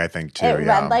read like, I think, too. It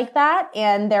read like that.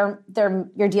 And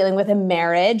you're dealing with a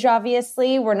marriage,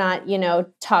 obviously. We're not,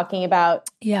 talking about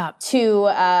two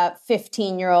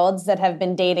 15-year-olds that have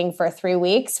been dating for 3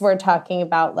 weeks. We're talking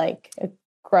about like a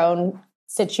grown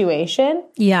situation.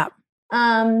 Yeah.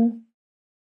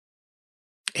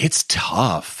 It's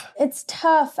tough. It's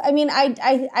tough. I mean,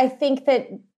 I think that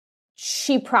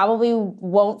she probably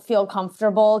won't feel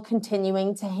comfortable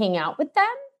continuing to hang out with them.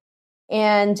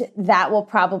 And that will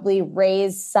probably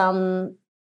raise some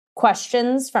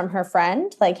questions from her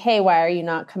friend. Like, hey, why are you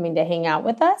not coming to hang out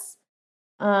with us?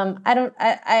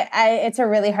 It's a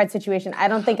really hard situation. I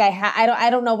don't think I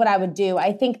don't know what I would do.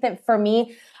 I think that for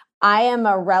me, I'm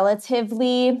not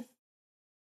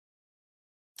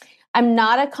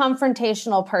a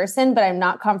confrontational person, but I'm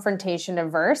not confrontation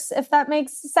averse, if that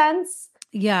makes sense.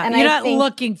 Yeah, and you're not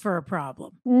looking for a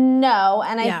problem. No,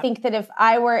 and I think that if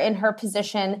I were in her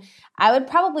position, I would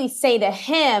probably say to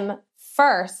him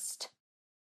first,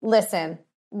 listen,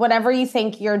 whatever you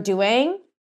think you're doing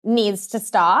needs to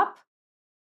stop.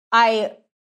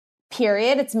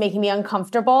 It's making me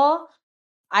uncomfortable.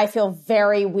 I feel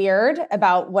very weird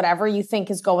about whatever you think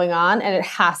is going on, and it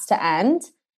has to end.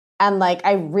 And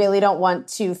I really don't want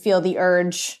to feel the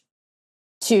urge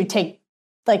to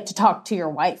talk to your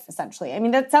wife, essentially. I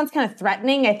mean, that sounds kind of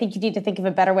threatening. I think you need to think of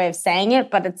a better way of saying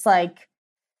it, but it's like,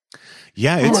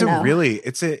 yeah,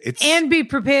 and be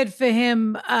prepared for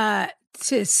him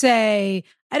to say,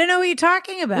 I don't know what you're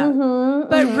talking about.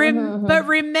 But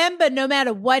remember, no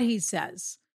matter what he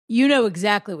says, you know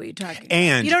exactly what you're talking about.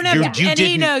 And you don't have and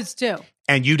he knows too.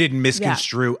 And you didn't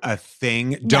misconstrue a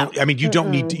thing. You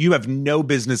don't need to, you have no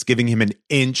business giving him an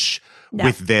inch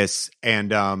with this.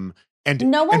 And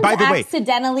No one's by the way,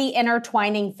 accidentally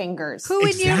intertwining fingers. Who in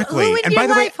Exactly. your And by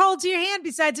the way- life holds your hand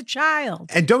besides a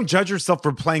child? And don't judge yourself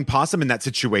for playing possum in that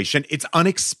situation. It's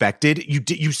unexpected.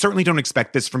 You certainly don't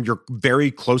expect this from your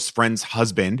very close friend's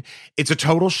husband. It's a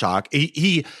total shock.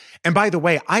 And by the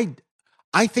way,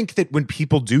 I think that when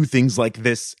people do things like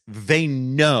this, they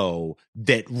know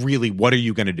that really, what are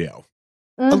you going to do?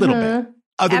 A little bit.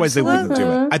 Otherwise, they wouldn't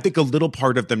do it. I think a little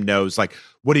part of them knows, like,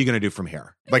 what are you going to do from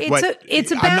here? Like,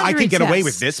 it's a boundary I can get away test.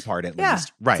 with this part at Yeah,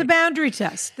 least. Right. It's a boundary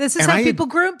test. This is And how people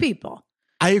groom people.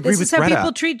 I agree This with is how Greta.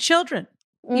 people treat children.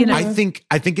 You know, I think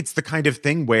it's the kind of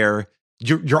thing where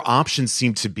your options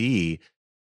seem to be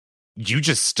you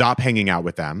just stop hanging out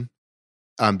with them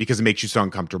because it makes you so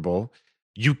uncomfortable.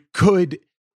 You could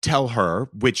tell her,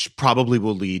 which probably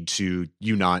will lead to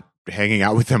you not hanging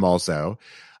out with them also.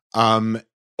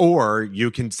 Or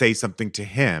you can say something to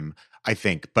him, I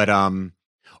think. But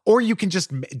or you can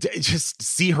just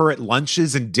see her at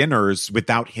lunches and dinners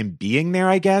without him being there,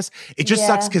 I guess. It just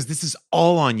sucks because this is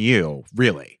all on you,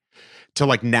 really, to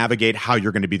like navigate how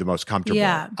you're going to be the most comfortable.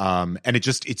 Yeah. And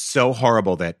it's so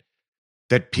horrible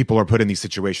that people are put in these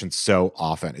situations so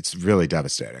often. It's really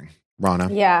devastating. Rana?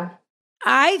 Yeah.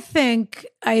 I think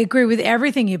I agree with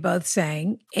everything you're both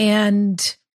saying.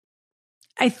 And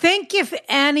I think if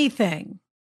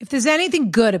there's anything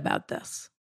good about this,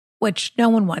 which no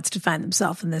one wants to find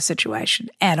themselves in this situation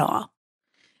at all.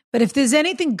 But if there's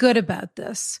anything good about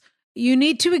this, you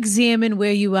need to examine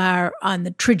where you are on the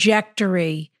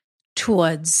trajectory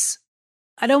towards,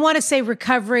 I don't want to say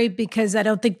recovery because I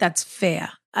don't think that's fair.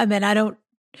 I mean, I don't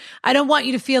want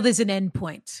you to feel there's an end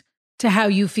point to how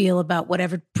you feel about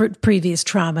whatever previous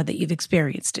trauma that you've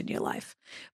experienced in your life.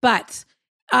 But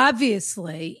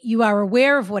obviously, you are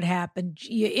aware of what happened.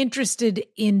 You're interested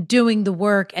in doing the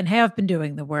work and have been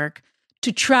doing the work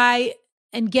to try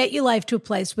and get your life to a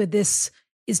place where this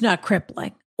is not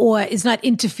crippling or is not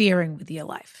interfering with your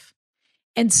life.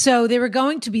 And so there are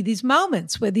going to be these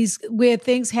moments where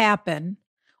things happen,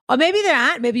 or maybe there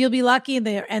aren't. Maybe you'll be lucky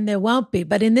and there won't be.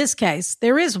 But in this case,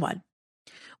 there is one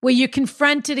where you're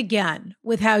confronted again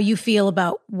with how you feel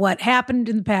about what happened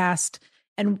in the past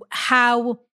and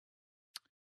how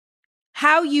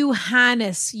you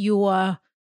harness your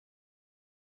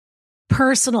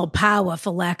personal power,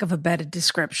 for lack of a better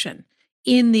description,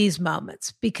 in these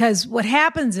moments. Because what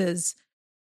happens is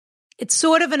it's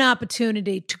sort of an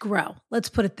opportunity to grow. Let's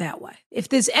put it that way. If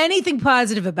there's anything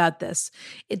positive about this,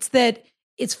 it's that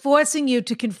it's forcing you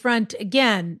to confront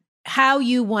again how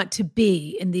you want to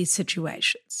be in these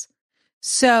situations.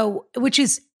 So, which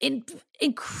is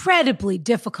incredibly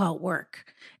difficult work.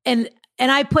 And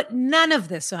I put none of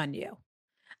this on you.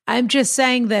 I'm just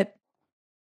saying that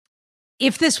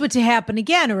if this were to happen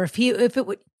again, or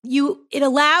it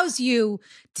allows you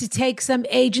to take some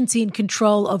agency and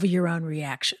control over your own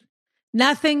reaction.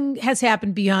 Nothing has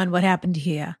happened beyond what happened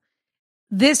here.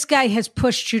 This guy has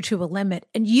pushed you to a limit,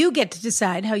 and you get to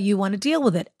decide how you want to deal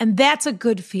with it. And that's a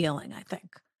good feeling, I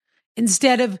think.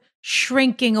 Instead of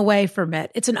shrinking away from it,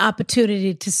 it's an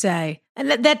opportunity to say, and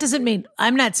that doesn't mean,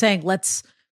 I'm not saying let's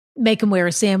make him wear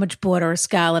a sandwich board or a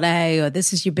scarlet A, or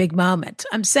this is your big moment.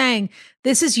 I'm saying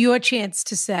this is your chance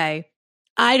to say,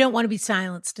 I don't want to be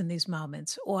silenced in these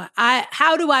moments, or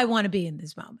how do I want to be in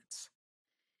these moments?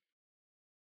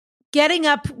 Getting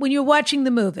up when you're watching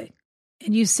the movie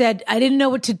and you said, I didn't know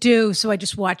what to do, so I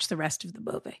just watched the rest of the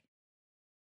movie.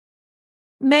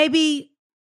 Maybe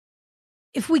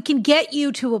if we can get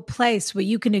you to a place where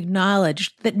you can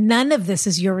acknowledge that none of this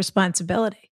is your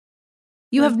responsibility.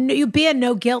 You bear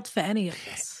no guilt for any of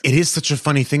this. It is such a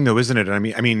funny thing, though, isn't it? I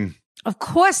mean, of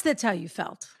course, that's how you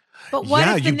felt. But what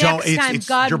if the next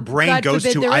time your brain God goes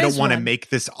forbid, to, I don't want to one. make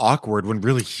this awkward, when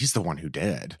really he's the one who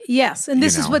did. Yes, and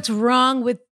this is what's wrong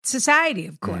with society,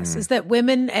 of course, is that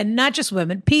women, and not just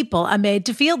women, people are made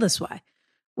to feel this way,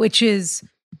 which is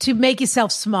to make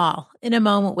yourself small in a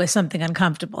moment where something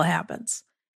uncomfortable happens.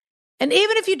 And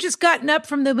even if you just gotten up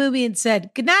from the movie and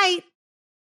said, good night,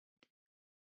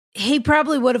 he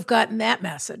probably would have gotten that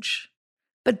message.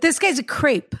 But this guy's a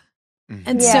creep. Mm-hmm.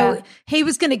 And so he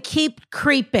was going to keep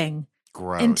creeping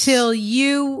until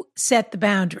you set the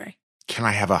boundary. Can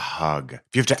I have a hug? If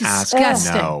you have to Disgusting.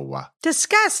 ask, no.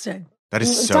 Disgusting. That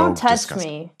is so Don't touch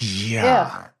disgusting. me.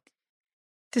 Yeah.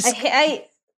 I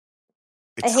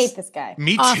hate this guy.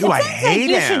 Me too. I hate him.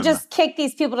 You should just kick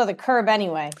these people to the curb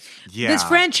anyway. Yeah. This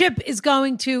friendship is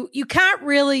going to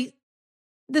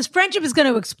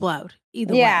explode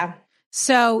either way.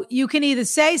 So you can either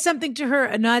say something to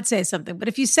her or not say something. But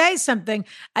if you say something,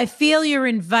 I feel you're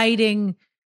inviting,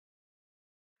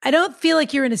 I don't feel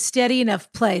like you're in a steady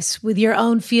enough place with your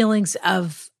own feelings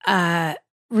of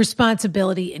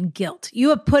responsibility and guilt. You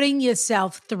are putting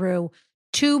yourself through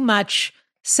too much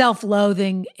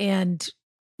self-loathing and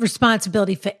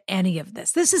responsibility for any of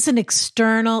this. This is an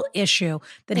external issue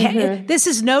that this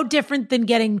is no different than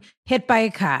getting hit by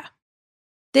a car.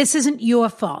 This isn't your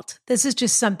fault. This is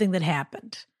just something that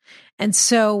happened. And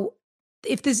so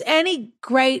if there's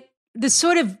the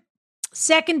sort of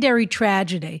secondary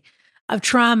tragedy of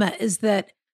trauma is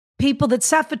that people that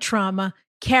suffer trauma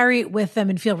carry it with them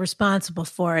and feel responsible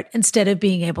for it instead of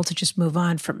being able to just move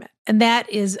on from it. And that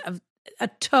is a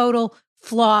total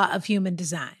flaw of human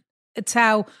design. It's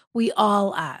how we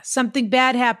all are. Something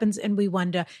bad happens and we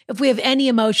wonder, if we have any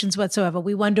emotions whatsoever,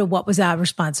 we wonder what was our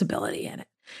responsibility in it.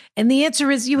 And the answer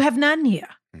is you have none here,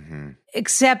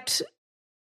 except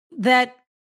that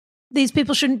these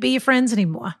people shouldn't be your friends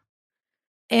anymore.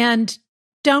 And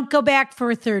don't go back for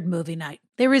a third movie night.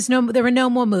 There are no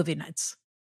more movie nights.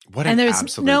 And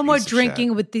there's no more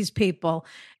drinking with these people.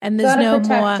 And there's no more.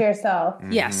 Protect yourself.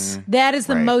 Yes. That is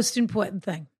the most important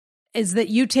thing, is that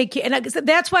you take care. And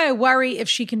that's why I worry if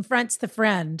she confronts the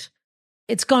friend,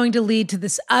 it's going to lead to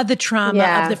this other trauma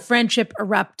of the friendship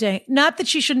erupting. Not that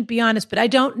she shouldn't be honest, but I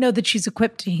don't know that she's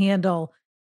equipped to handle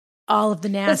all of the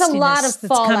nastiness. There's a lot of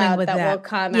fallout with that will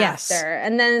come after.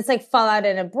 And then it's like fallout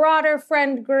in a broader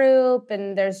friend group.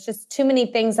 And there's just too many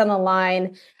things on the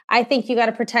line. I think you got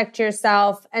to protect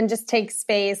yourself and just take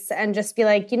space and just be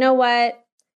like, you know what?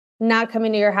 Not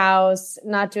coming to your house,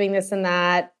 not doing this and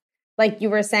that. Like you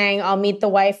were saying, I'll meet the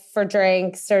wife for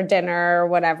drinks or dinner or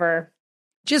whatever.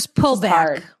 Just pull back.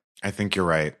 Hard. I think you're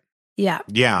right. Yeah.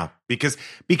 Yeah. Because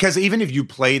even if you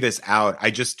play this out,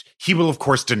 he will of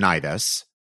course deny this.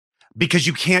 Because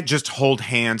you can't just hold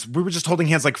hands. We were just holding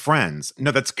hands like friends.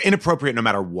 No, that's inappropriate no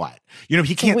matter what.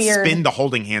 He can't spin the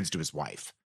holding hands to his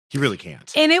wife. He really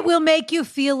can't. And it will make you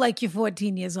feel like you're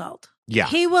 14 years old. Yeah.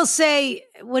 He will say,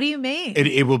 what do you mean?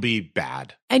 It will be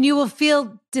bad. And you will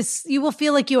feel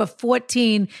like you were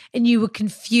 14 and you were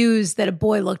confused that a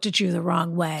boy looked at you the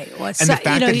wrong way. And the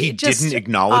fact that he didn't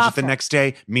acknowledge it the next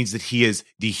day means that he is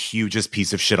the hugest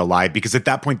piece of shit alive, because at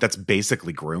that point, that's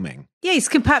basically grooming. Yeah, he's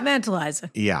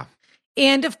compartmentalizing. Yeah.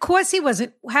 And of course he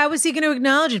wasn't. How was he going to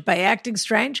acknowledge it? By acting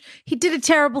strange? He did a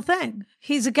terrible thing.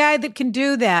 He's a guy that can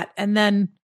do that. And then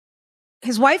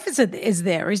his wife is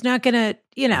there. He's not going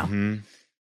to,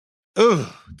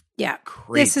 Ugh. Yeah.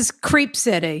 Creep. This is creep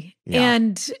city. Yeah.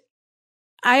 And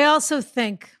I also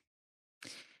think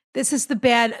this is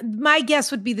my guess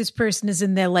would be this person is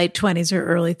in their late 20s or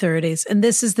early 30s. And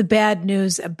this is the bad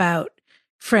news about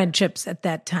friendships at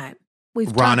that time.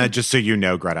 Rana, just so you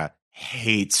know, Greta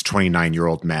hates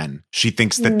 29-year-old men. She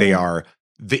thinks that they are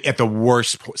at the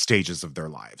worst stages of their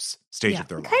lives. Kind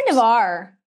of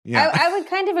are. Yeah. I would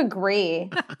kind of agree.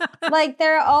 Like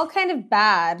they're all kind of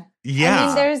bad. Yeah. I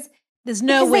mean, there's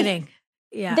no winning.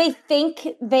 They think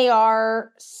they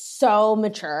are so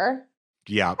mature.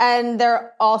 Yeah. And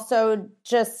they're also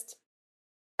just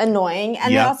annoying.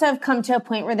 And they also have come to a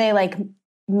point where they like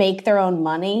make their own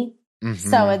money.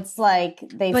 So it's like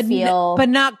they feel... But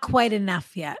not quite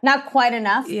enough yet. Not quite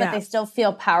enough, but they still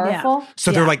feel powerful. Yeah.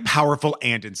 So they're like powerful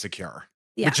and insecure,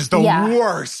 which is the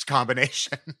worst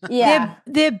combination. Yeah.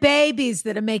 They're babies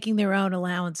that are making their own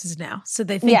allowances now. So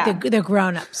they think they're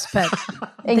grown-ups, but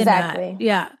exactly. Not.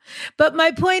 Yeah. But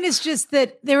my point is just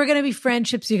that there are going to be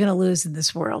friendships you're going to lose in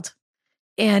this world.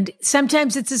 And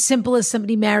sometimes it's as simple as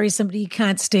somebody marries somebody you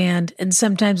can't stand, and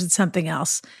sometimes it's something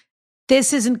else.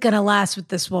 This isn't going to last with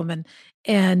this woman,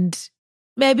 and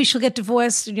maybe she'll get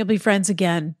divorced and you'll be friends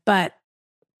again, but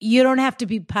you don't have to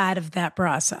be part of that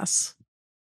process.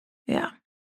 Yeah.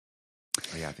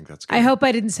 Yeah, I think that's good. I hope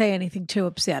I didn't say anything too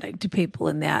upsetting to people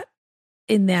in that,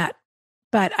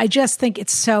 but I just think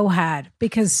it's so hard,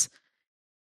 because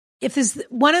if there's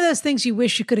one of those things you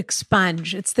wish you could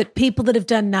expunge, it's that people that have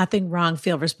done nothing wrong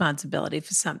feel responsibility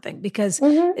for something, because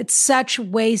it's such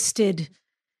wasted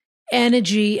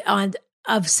energy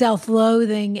of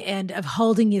self-loathing and of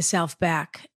holding yourself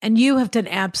back. And you have done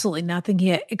absolutely nothing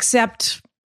here except,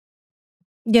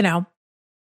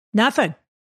 nothing.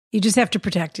 You just have to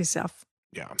protect yourself.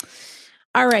 Yeah.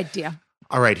 All right, dear.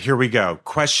 All right, here we go.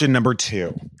 Question number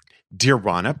 2. Dear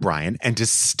Rana, Brian, and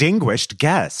distinguished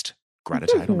guest, Greta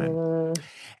Titelman.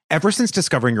 Ever since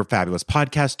discovering your fabulous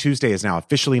podcast, Tuesday is now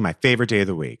officially my favorite day of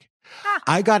the week.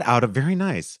 I got out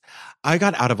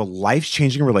of a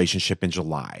life-changing relationship in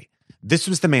July. This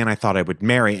was the man I thought I would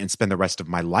marry and spend the rest of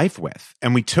my life with.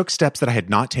 And we took steps that I had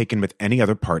not taken with any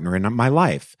other partner in my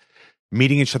life,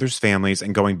 meeting each other's families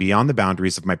and going beyond the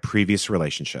boundaries of my previous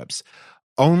relationships,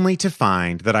 only to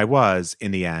find that I was,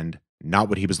 in the end, not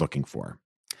what he was looking for.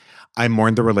 I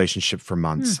mourned the relationship for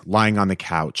months, lying on the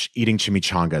couch, eating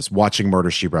chimichangas, watching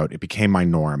Murder, She Wrote. It became my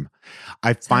norm.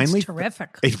 I finally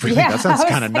terrific. It really that sounds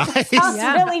kind of nice. Sounds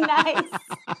really nice.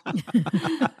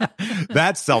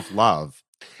 That's self-love.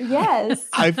 Yes.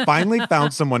 I finally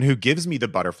found someone who gives me the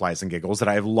butterflies and giggles that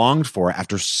I have longed for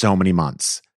after so many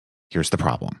months. Here's the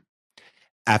problem.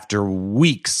 After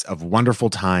weeks of wonderful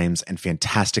times and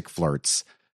fantastic flirts,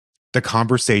 the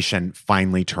conversation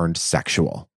finally turned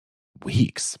sexual.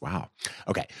 Weeks. Wow.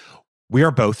 Okay. We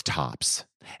are both tops.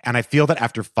 And I feel that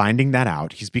after finding that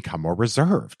out, he's become more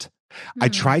reserved. I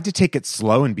tried to take it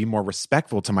slow and be more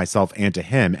respectful to myself and to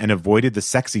him and avoided the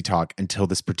sexy talk until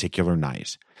this particular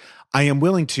night. I am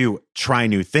willing to try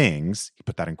new things, he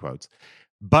put that in quotes,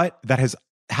 but that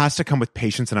has to come with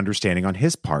patience and understanding on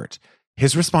his part.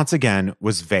 His response again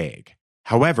was vague.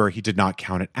 However, he did not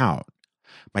count it out.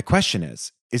 My question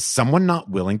is someone not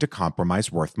willing to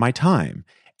compromise worth my time?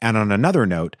 And on another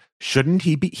note, shouldn't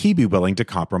he be willing to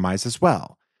compromise as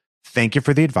well? Thank you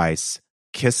for the advice.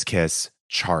 Kiss, kiss,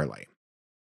 Charlie.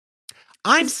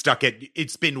 I'm stuck at,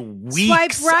 it's been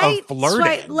weeks Swipe right, of flirting.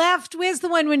 swipe left. Where's the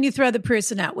one when you throw the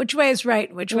person out? Which way is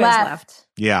right? Which way is left?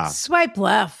 Yeah. Swipe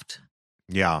left.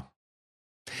 Yeah.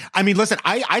 I mean, listen,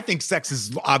 I think sex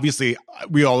is obviously,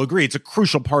 we all agree, it's a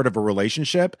crucial part of a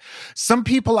relationship. Some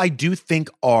people I do think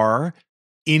are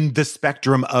in the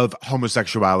spectrum of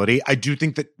homosexuality. I do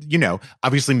think that,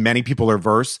 obviously many people are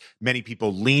verse, many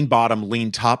people lean bottom,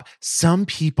 lean top. Some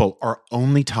people are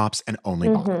only tops and only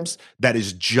bottoms. That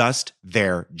is just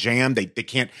their jam. They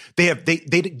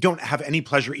don't have any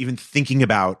pleasure even thinking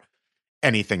about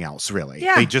anything else, really.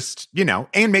 Yeah. They just,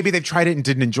 and maybe they've tried it and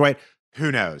didn't enjoy it.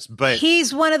 Who knows? But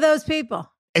he's one of those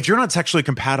people. If you're not sexually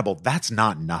compatible, that's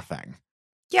not nothing.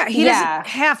 Yeah, he doesn't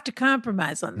have to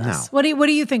compromise on this. No. What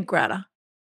do you think, Greta?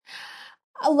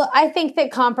 Look, I think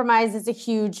that compromise is a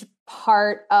huge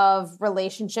part of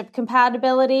relationship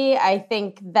compatibility. I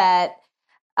think that,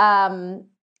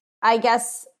 I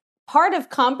guess part of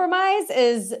compromise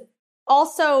is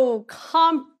also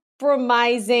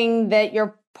compromising that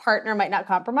your partner might not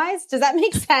compromise. Does that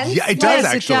make sense? Yeah, it does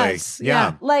Yes, actually. it does.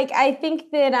 Yeah. Like, I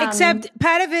think that Except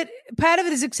part of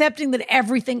it is accepting that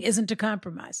everything isn't a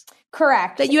compromise.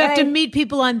 correct. That you have to meet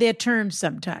people on their terms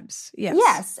sometimes. Yes.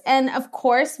 Yes. And of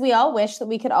course, we all wish that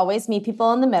we could always meet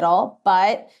people in the middle,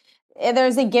 but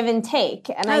there's a give and take.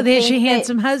 And there's your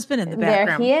handsome husband in the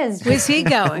background. There he is. Where's he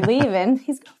going? Leaving.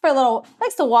 He's going for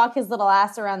likes to walk his little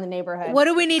ass around the neighborhood. What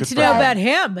do we need to know about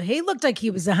him? He looked like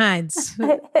he was a Heinz. He's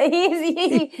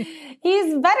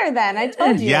better than, I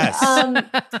told you. Yes.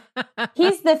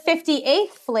 He's the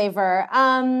 58th flavor.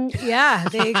 Yeah,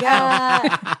 there you go.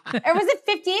 Or was it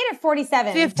 58 or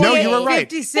 47? 58, No, you were right.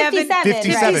 57, 57,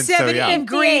 57 so yeah.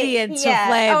 ingredients Yeah. of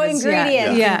flavors. Oh,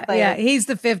 ingredients Yeah, and flavors. yeah. He's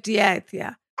the 58th,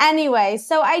 yeah. Anyway,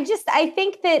 so I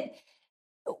think that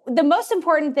the most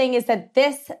important thing is that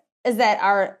the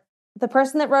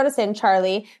person that wrote us in,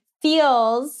 Charlie,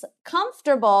 feels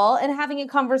comfortable in having a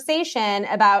conversation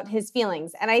about his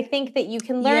feelings. And I think that you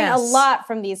can learn a lot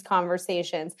from these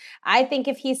conversations. I think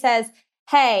if he says,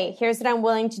 hey, here's what I'm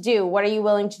willing to do. What are you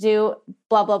willing to do?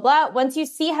 Blah, blah, blah. Once you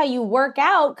see how you work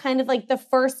out kind of like the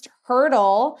first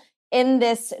hurdle in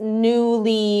this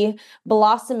newly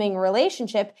blossoming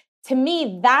relationship, to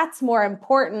me, that's more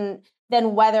important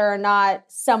than whether or not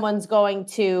someone's going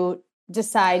to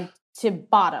decide to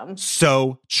bottom.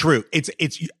 So true.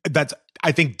 That's,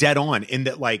 I think, dead on in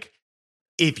that, like,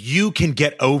 if you can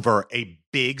get over a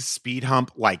big speed hump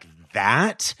like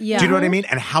that, do you know what I mean?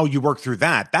 And how you work through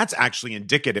that, that's actually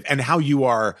indicative, and how you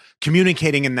are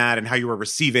communicating in that and how you are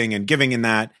receiving and giving in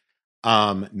that,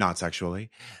 not sexually,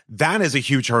 that is a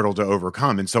huge hurdle to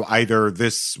overcome. And so either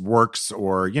this works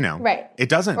or, right. it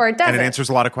doesn't. Or it doesn't. And it answers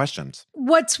a lot of questions.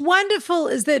 What's wonderful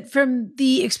is that from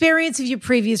the experience of your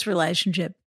previous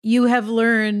relationship, you have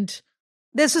learned,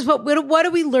 this is what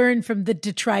do we learn from the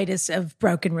detritus of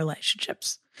broken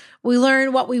relationships? We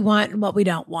learn what we want and what we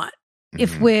don't want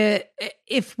if we're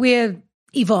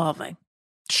evolving.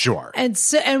 Sure.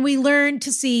 And we learn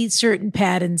to see certain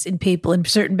patterns in people and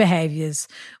certain behaviors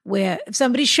where if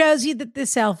somebody shows you that they're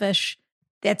selfish,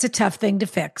 that's a tough thing to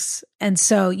fix. And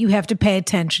so you have to pay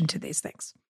attention to these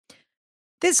things.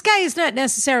 This guy is not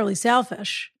necessarily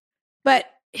selfish, but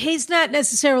he's not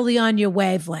necessarily on your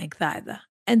wavelength either.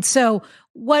 And so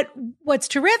what's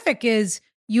terrific is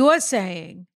you're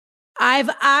saying, I've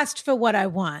asked for what I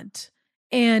want,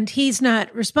 and he's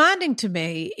not responding to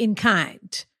me in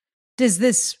kind. Do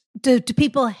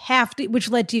people have to, which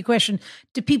led to your question,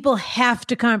 do people have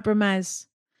to compromise?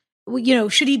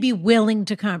 Should he be willing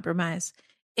to compromise?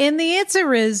 And the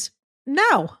answer is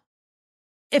no.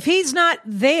 If he's not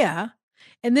there,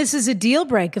 and this is a deal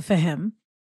breaker for him,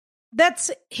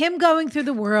 that's him going through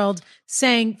the world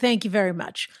saying, thank you very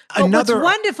much. But what's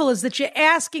wonderful is that you're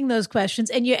asking those questions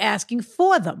and you're asking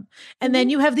for them. And then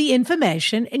you have the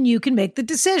information and you can make the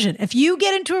decision. If you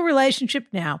get into a relationship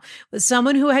now with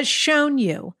someone who has shown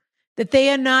you that they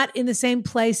are not in the same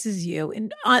place as you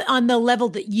and on the level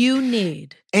that you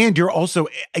need. And you're also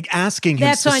asking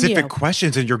him specific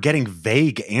questions and you're getting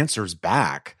vague answers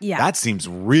back. Yeah. That seems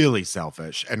really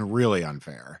selfish and really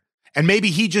unfair. And maybe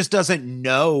he just doesn't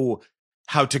know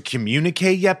how to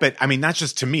communicate yet. But I mean, that's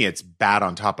just, to me, it's bad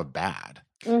on top of bad.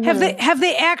 Mm-hmm. Have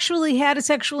they actually had a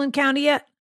sexual encounter yet?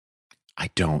 I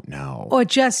don't know. Or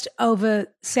just over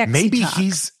sexy Maybe talk?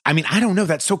 I don't know.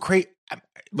 That's so crazy.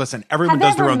 Listen, everyone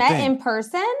does their own thing. Have they ever met in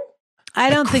person? I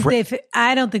don't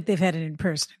think they've had an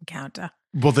in-person encounter.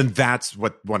 Well, then that's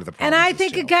what one of the problems And I is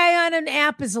think too. a guy on an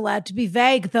app is allowed to be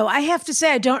vague, though. I have to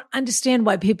say, I don't understand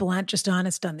why people aren't just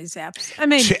honest on these apps. I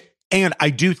mean, and I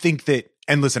do think that,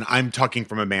 and listen, I'm talking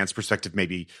from a man's perspective,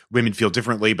 maybe women feel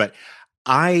differently, but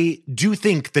I do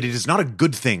think that it is not a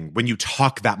good thing when you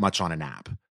talk that much on an app.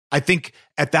 I think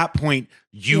at that point,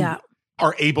 you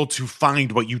are able to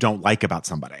find what you don't like about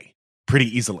somebody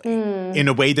pretty easily in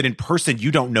a way that in person,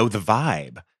 you don't know the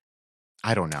vibe.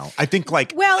 I don't know. I think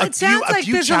it sounds like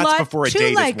there's a lot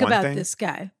to like about thing. this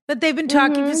guy, but they've been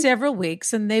talking for several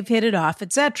weeks and they've hit it off,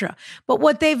 etc. But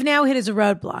what they've now hit is a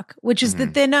roadblock, which is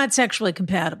that they're not sexually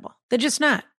compatible. They're just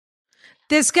not.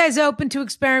 This guy's open to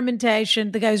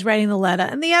experimentation. The guy who's writing the letter,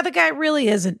 and the other guy really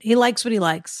isn't. He likes what he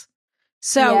likes.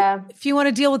 So if you want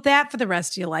to deal with that for the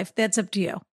rest of your life, that's up to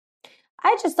you.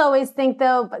 I just always think,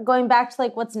 though, going back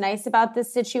to what's nice about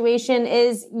this situation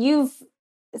is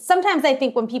sometimes I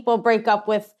think when people break up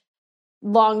with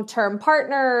long-term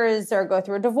partners or go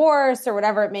through a divorce or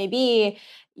whatever it may be,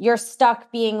 you're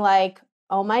stuck being like,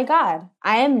 oh my God,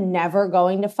 I am never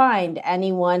going to find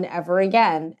anyone ever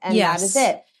again. And that is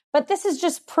it. But this is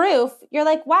just proof. You're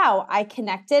like, wow, I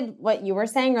connected, what you were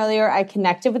saying earlier, I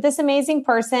connected with this amazing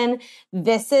person.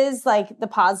 This is the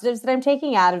positives that I'm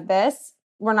taking out of this.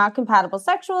 We're not compatible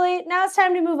sexually. Now it's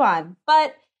time to move on.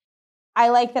 But I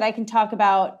like that I can talk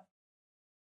about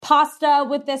pasta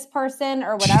with this person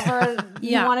or whatever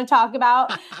you want to talk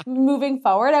about moving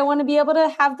forward. I want to be able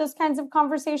to have those kinds of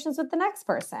conversations with the next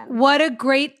person. What a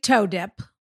great toe dip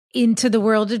into the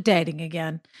world of dating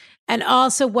again. And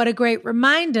also what a great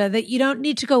reminder that you don't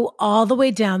need to go all the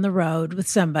way down the road with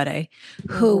somebody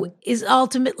who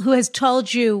has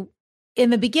told you in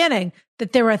the beginning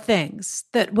that there are things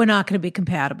that we're not going to be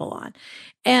compatible on.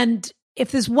 And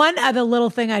if there's one other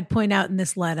little thing I'd point out in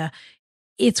this letter,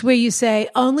 it's where you say,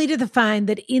 only to find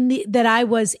that I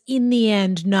was in the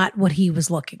end not what he was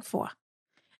looking for.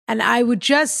 And I would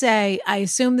just say, I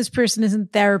assume this person is in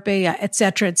therapy, et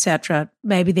cetera, et cetera.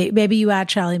 Maybe you are,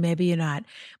 Charlie, maybe you're not.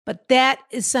 But that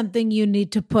is something you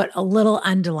need to put a little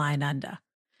underline under,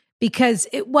 because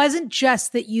it wasn't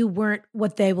just that you weren't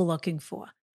what they were looking for.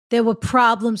 There were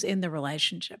problems in the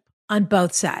relationship on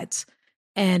both sides.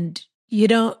 And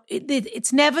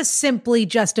it's never simply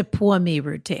just a poor me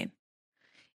routine.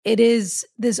 There's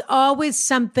always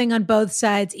something on both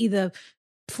sides, either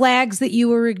flags that you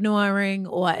were ignoring,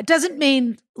 or it doesn't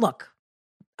mean, look,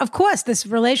 of course, this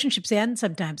relationships end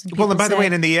sometimes. And by the way,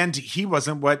 and in the end, he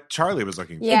wasn't what Charlie was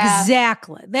looking for. Yeah.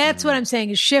 Exactly. That's what I'm saying,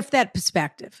 is shift that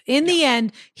perspective. In the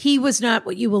end, he was not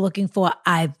what you were looking for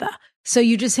either. So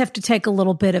you just have to take a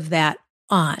little bit of that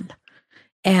on.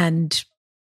 And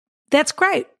that's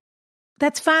great.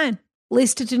 That's fine. At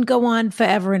least it didn't go on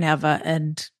forever and ever.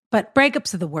 But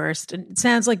breakups are the worst. And it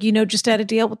sounds like you know just how to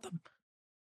deal with them.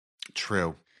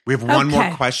 True. We have one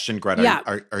more question, Greta.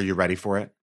 Yeah. Are you ready for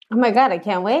it? Oh my God, I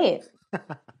can't wait.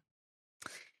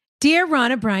 Dear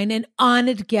Ron O'Brien, an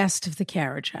honored guest of the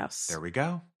Carriage House. There we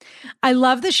go. I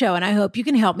love the show, and I hope you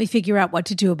can help me figure out what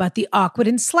to do about the awkward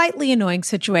and slightly annoying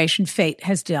situation fate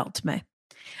has dealt me.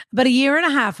 About a year and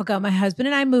a half ago, my husband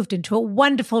and I moved into a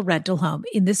wonderful rental home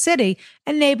in the city,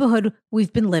 a neighborhood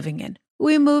we've been living in.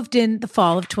 We moved in the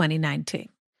fall of 2019.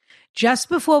 Just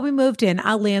before we moved in,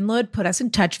 our landlord put us in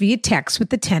touch via text with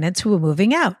the tenants who were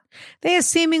moving out. They are a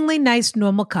seemingly nice,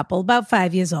 normal couple, about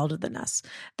 5 years older than us.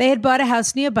 They had bought a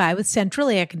house nearby with central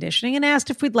air conditioning and asked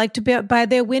if we'd like to buy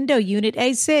their window unit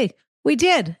AC. We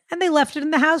did, and they left it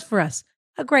in the house for us.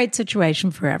 A great situation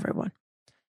for everyone.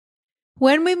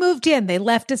 When we moved in, they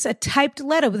left us a typed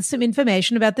letter with some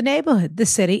information about the neighborhood, the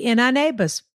city, and our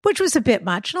neighbors, which was a bit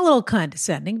much and a little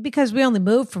condescending because we only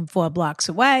moved from 4 blocks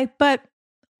away, but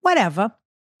whatever.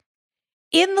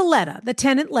 In the letter, the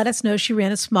tenant let us know she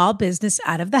ran a small business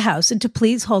out of the house and to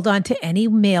please hold on to any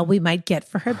mail we might get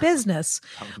for her business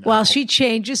while she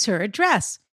changes her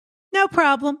address. No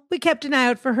problem. We kept an eye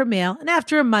out for her mail, and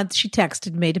after a month, she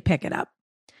texted me to pick it up.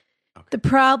 Okay. The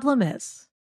problem is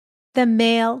the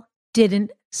mail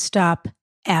didn't stop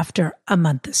after a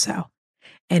month or so.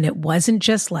 And it wasn't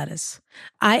just letters.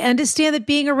 I understand that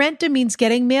being a renter means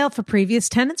getting mail for previous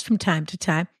tenants from time to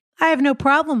time. I have no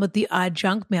problem with the odd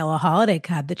junk mail or holiday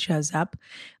card that shows up.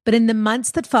 But in the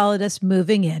months that followed us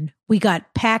moving in, we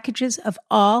got packages of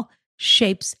all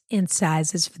shapes and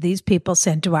sizes for these people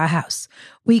sent to our house.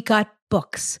 We got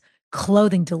books,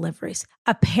 clothing deliveries,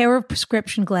 a pair of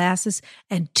prescription glasses,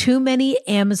 and too many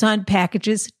Amazon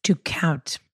packages to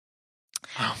count.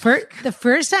 For the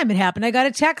first time it happened, I got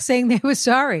a text saying they were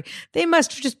sorry. They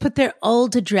must have just put their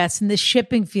old address in the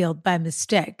shipping field by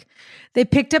mistake. They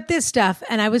picked up their stuff,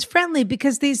 and I was friendly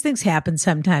because these things happen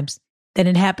sometimes. Then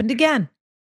it happened again,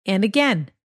 and again,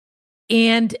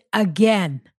 and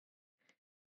again.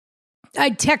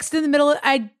 I'd get texts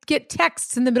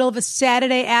in the middle of a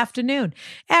Saturday afternoon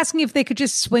asking if they could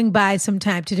just swing by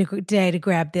sometime today to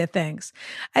grab their things.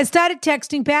 I started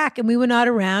texting back and we were not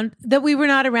around,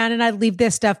 and I'd leave their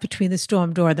stuff between the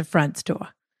storm door and the front door.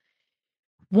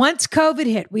 Once COVID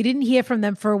hit, we didn't hear from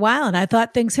them for a while, and I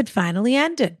thought things had finally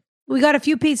ended. We got a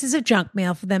few pieces of junk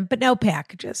mail for them, but no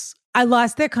packages. I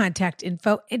lost their contact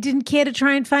info and didn't care to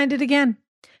try and find it again.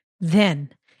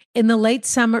 Then, in the late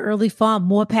summer, early fall,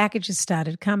 more packages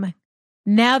started coming.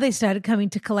 Now they started coming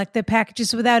to collect their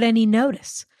packages without any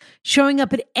notice, showing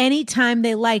up at any time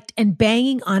they liked and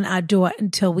banging on our door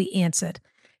until we answered.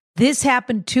 This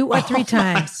happened 2 or 3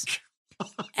 times.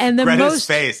 And the Greta's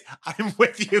face. I'm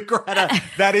with you, Greta.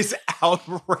 That is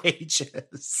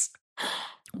outrageous.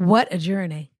 What a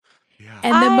journey. Yeah.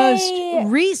 And the most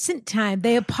recent time,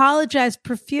 they apologized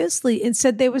profusely and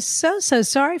said they were so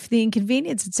sorry for the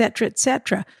inconvenience, et cetera, et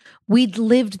cetera. We'd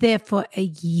lived there for a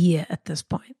year at this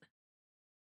point.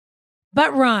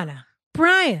 But Rana,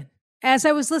 Brian, as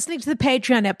I was listening to the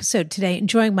Patreon episode today,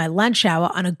 enjoying my lunch hour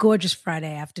on a gorgeous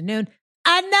Friday afternoon,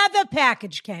 another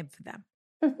package came for them.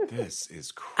 This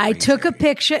is crazy. I took a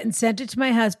picture and sent it to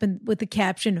my husband with the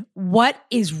caption, "What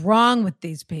is wrong with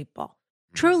these people?"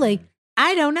 Truly,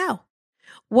 I don't know.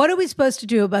 What are we supposed to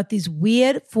do about these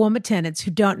weird former tenants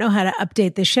who don't know how to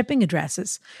update their shipping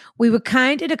addresses? We were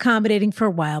kind and accommodating for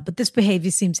a while, but this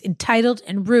behavior seems entitled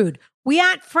and rude. We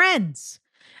aren't friends.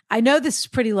 I know this is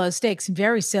pretty low stakes and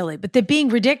very silly, but they're being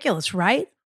ridiculous, right?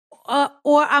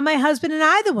 Or are my husband and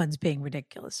I the ones being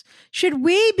ridiculous? Should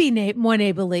we be more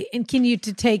neighborly and continue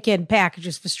to take in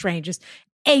packages for strangers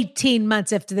 18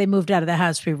 months after they moved out of the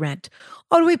house we rent?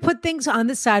 Or do we put things on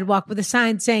the sidewalk with a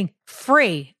sign saying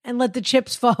free and let the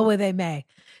chips fall where they may?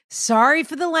 Sorry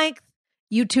for the length.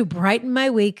 You two brighten my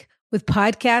week with the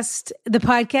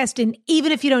podcast. And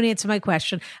even if you don't answer my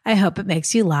question, I hope it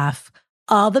makes you laugh.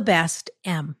 All the best,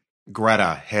 M.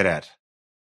 Greta, hit it.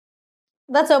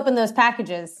 Let's open those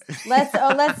packages.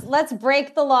 Let's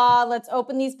break the law. Let's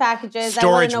open these packages. Storage I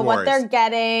want to know wars. what they're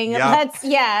getting.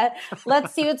 Yep.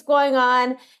 Let's see what's going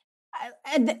on.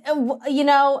 You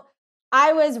know,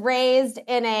 I was raised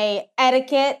in a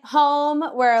etiquette home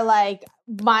where like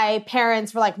my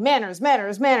parents were like manners.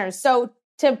 So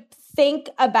to think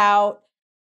about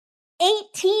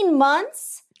 18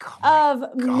 months of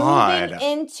moving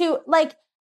into like,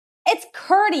 it's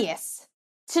courteous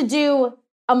to do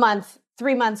a month,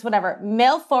 3 months, whatever.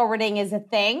 Mail forwarding is a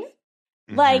thing.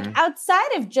 Mm-hmm. Like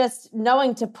outside of just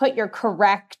knowing to put your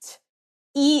correct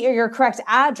your correct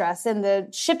address in the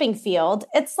shipping field,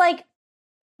 it's like,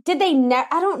 did they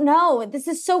I don't know. This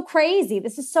is so crazy.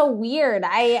 This is so weird.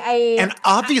 And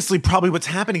obviously probably what's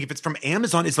happening if it's from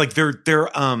Amazon is like their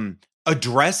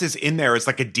address is in there as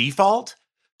like a default.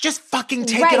 Just fucking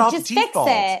take it off just default.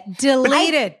 Fix it.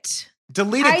 Delete it.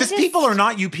 These people are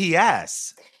not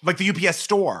UPS, like the UPS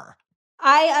store.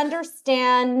 I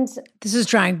understand. This is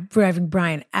driving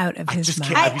Brian out of his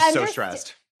mind. I'd be so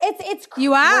stressed. It's crazy.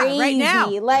 You are right now.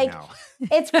 Like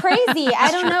it's crazy.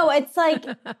 I don't know. It's like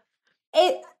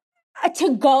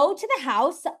to go to the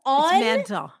house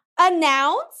unannounced,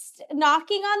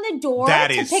 knocking on the door to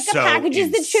pick up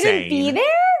packages that shouldn't be there.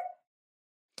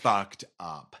 Fucked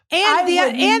up.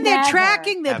 And they're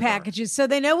tracking their packages so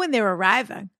they know when they're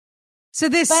arriving. So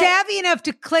they're savvy enough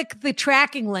to click the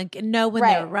tracking link and know when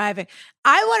they're arriving.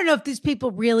 I want to know if these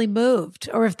people really moved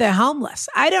or if they're homeless.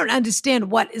 I don't understand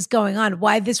what is going on,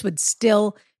 why this would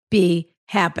still be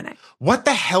happening. What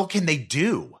the hell can they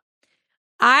do?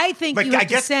 I think you have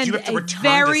to send a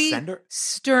very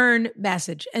stern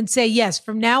message and say, yes,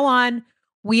 from now on,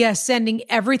 we are sending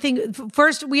everything.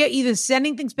 First, we are either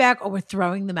sending things back or we're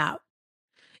throwing them out.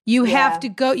 You have to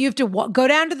go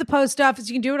down to the post office.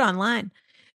 You can do it online.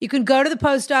 You can go to the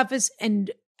post office and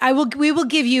we will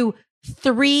give you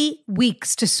 3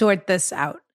 weeks to sort this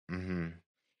out. Mm-hmm.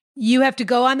 You have to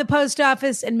go on the post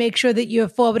office and make sure that your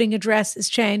forwarding address is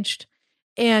changed.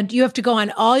 And you have to go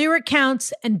on all your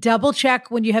accounts and double check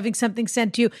when you're having something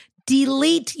sent to you.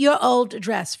 Delete your old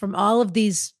address from all of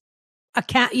these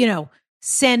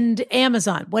send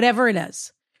Amazon, whatever it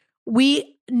is.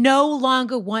 We no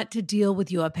longer want to deal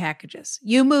with your packages.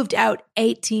 You moved out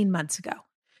 18 months ago.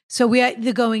 So we are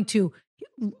either going to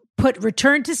put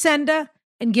return to sender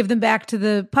and give them back to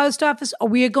the post office, or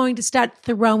we are going to start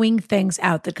throwing things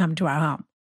out that come to our home.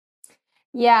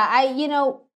 Yeah,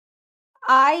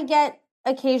 I get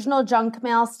occasional junk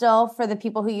mail still for the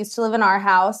people who used to live in our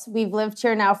house. We've lived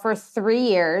here now for 3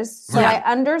 years. So I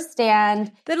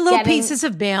understand. The little pieces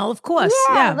of mail, of course.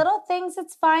 Yeah, little things,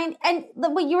 it's fine. And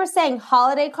what you were saying,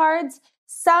 holiday cards,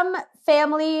 some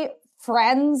family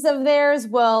friends of theirs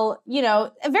will,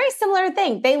 a very similar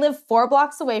thing. They live 4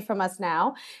 blocks away from us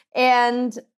now.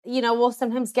 And, we'll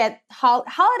sometimes get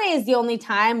holiday is the only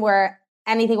time where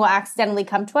anything will accidentally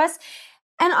come to us.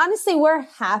 And honestly, we're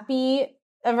happy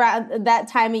around that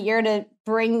time of year to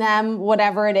bring them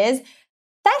whatever it is.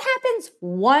 That happens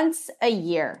once a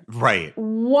year. Right.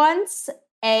 Once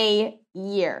a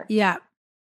year. Yeah.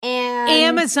 And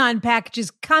Amazon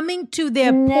packages coming to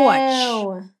their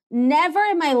porch. Never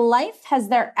in my life has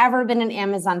there ever been an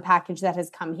Amazon package that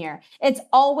has come here. It's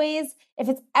always, if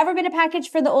it's ever been a package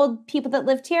for the old people that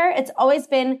lived here, it's always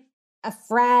been a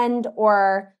friend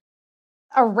or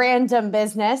a random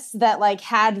business that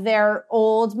had their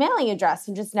old mailing address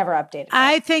and just never updated it.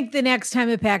 I think the next time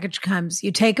a package comes,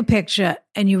 you take a picture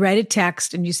and you write a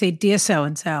text and you say, "Dear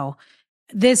so-and-so,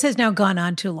 this has now gone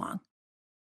on too long.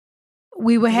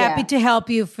 We were happy to help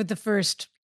you for the first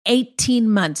 18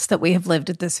 months that we have lived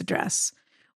at this address.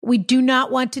 We do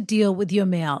not want to deal with your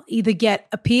mail. Either get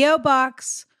a P.O.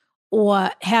 box or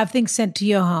have things sent to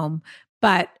your home.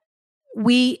 But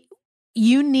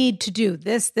you need to do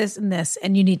this, this, and this,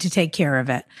 and you need to take care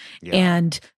of it. Yeah.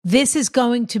 And this is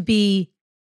going to be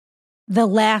the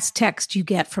last text you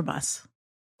get from us.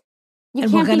 You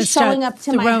can't be showing up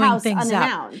to my house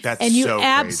unannounced. And you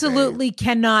absolutely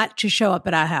cannot just show up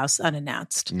at our house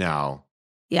unannounced. No.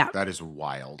 Yeah. That is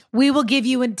wild. We will give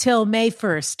you until May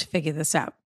 1st to figure this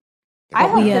out. I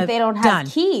hope that they don't have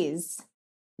keys.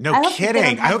 No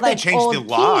kidding. I hope they change the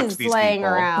locks, these laying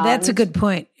people. Around. That's a good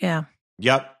point. Yeah.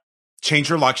 Yep. Change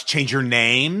your locks, change your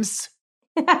names.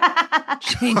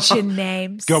 Change your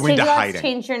names. Go into hiding.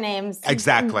 Change your names.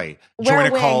 Exactly. Join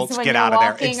a cult, get out of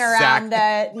there. Walking around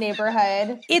the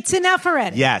neighborhood. It's enough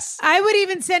already. Yes. I would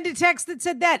even send a text that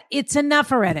said that. It's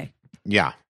enough already.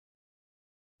 Yeah.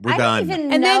 We're done.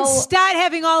 And then start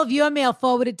having all of your mail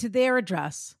forwarded to their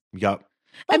address. Yep.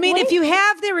 I mean, if you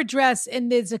have their address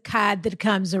and there's a card that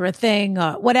comes or a thing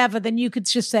or whatever, then you could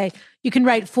just say, you can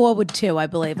write forward to, I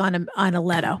believe, on a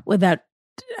letter without,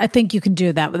 I think you can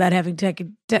do that without having to take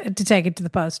it to the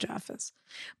post office.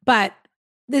 But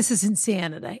this is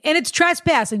insanity. And it's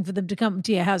trespassing for them to come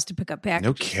to your house to pick up packages.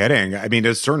 No kidding. I mean,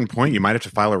 at a certain point, you might have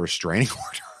to file a restraining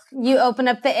order. You open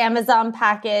up the Amazon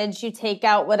package, you take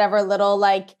out whatever little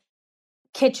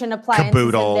kitchen appliances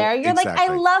caboodle, in there. You're exactly.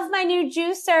 I love my new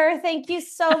juicer. Thank you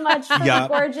so much for the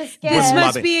gorgeous gift. This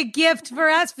must be a gift for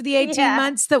us for the 18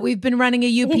 months that we've been running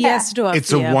a UPS store.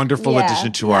 It's a wonderful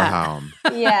addition to our home.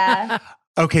 Yeah.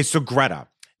 Okay, so Greta,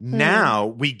 now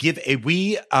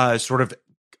we sort of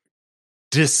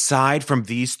decide from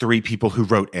these 3 people who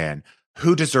wrote in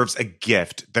who deserves a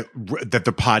gift that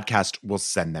the podcast will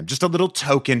send them. Just a little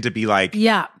token to be like,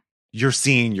 you're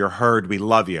seen, you're heard, we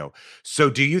love you. So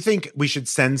do you think we should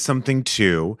send something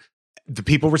to the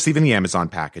people receiving the Amazon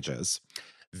packages,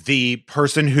 the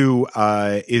person who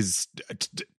is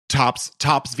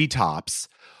tops v tops,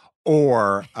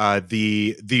 or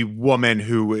the woman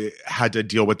who had to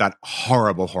deal with that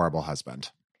horrible, horrible husband?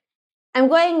 I'm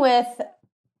going with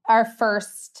our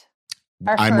first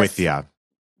with you.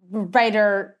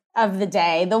 Writer of the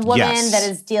day, the woman that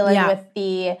is dealing with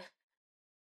the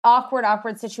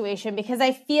awkward situation, because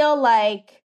I feel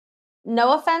like,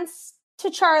 no offense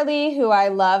to Charlie, who I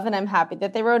love and I'm happy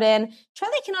that they wrote in,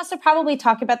 Charlie can also probably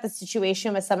talk about the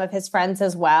situation with some of his friends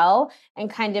as well and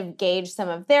kind of gauge some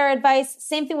of their advice.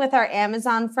 Same thing with our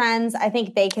Amazon friends. I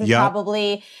think they can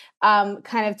probably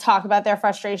kind of talk about their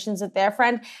frustrations with their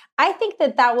friend. I think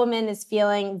that woman is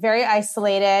feeling very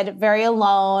isolated, very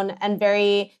alone, and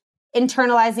very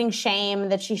internalizing shame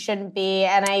that she shouldn't be.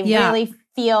 And I really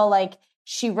feel like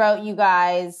she wrote you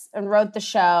guys and wrote the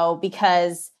show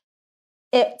because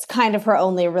it's kind of her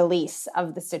only release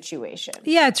of the situation.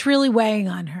 Yeah, it's really weighing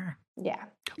on her. Yeah.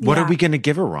 What are we going to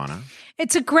give her, Rana?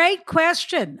 It's a great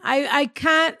question.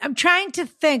 I'm trying to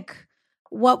think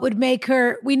what would make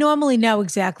her, we normally know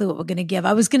exactly what we're going to give.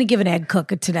 I was going to give an egg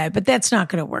cooker today, but that's not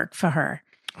going to work for her.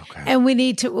 Okay. And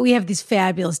we have these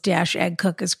fabulous Dash egg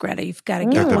cookers, Greta. You've got to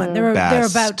get one. They're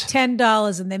about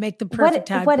 $10 and they make the perfect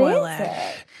hard-boiled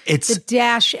egg. It's the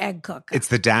Dash egg cooker. It's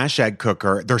the Dash egg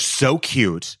cooker. They're so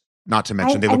cute. Not to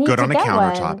mention, they look good on a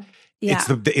countertop. One. Yeah.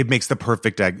 It makes the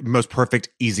perfect egg, most perfect,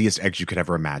 easiest eggs you could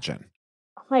ever imagine.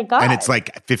 Oh my God. And it's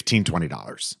like $15,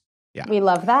 $20. Yeah. We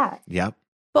love that. Yep.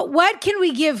 But what can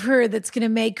we give her that's going to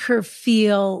make her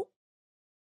feel?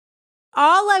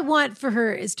 All I want for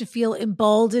her is to feel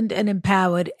emboldened and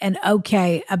empowered and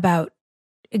okay about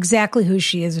exactly who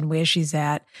she is and where she's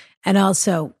at, and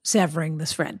also severing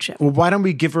this friendship. Well, why don't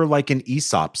we give her like an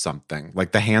Aesop something,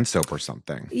 like the hand soap or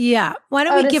something? Yeah. Why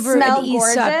don't we give her an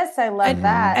Aesop? Gorgeous? I love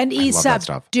that. An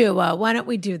Aesop duo. Why don't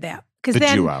we do that? Because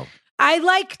then duo. I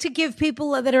like to give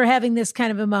people that are having this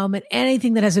kind of a moment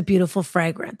anything that has a beautiful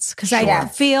fragrance, because I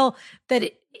feel that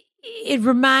it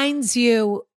reminds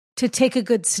you to take a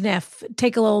good sniff,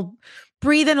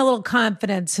 breathe in a little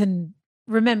confidence, and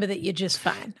remember that you're just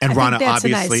fine. And Rana,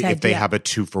 obviously, nice if they have a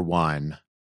 2-for-1,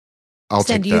 I'll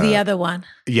send take you the other one.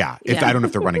 Yeah. I don't know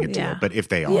if they're running a deal, but if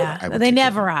they are, I will they take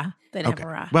never it. are. They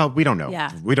never are. Well, we don't know.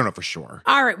 Yeah. We don't know for sure.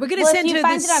 All right, we're going to send if you her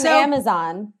find this it on soap.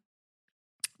 Amazon.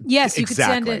 Yes, you could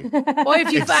send it. Or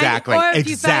if you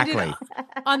find it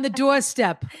on the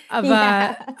doorstep of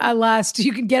a lust,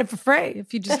 you can get it for free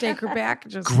if you just take her back.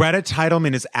 Greta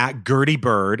Titelman is at Gertie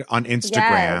Bird on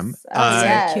Instagram.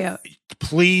 Yes. So cute.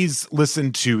 Please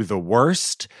listen to The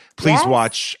Worst. Please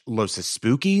watch Los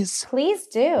Spookies. Please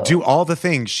do. Do all the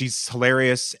things. She's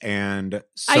hilarious and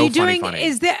so Are you funny.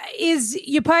 Is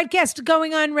your podcast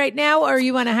going on right now, or are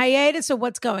you on a hiatus, or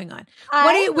what's going on?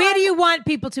 Where do you want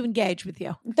people to engage with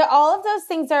you? All of those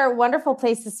things are wonderful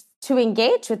places to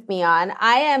engage with me on.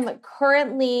 I am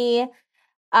currently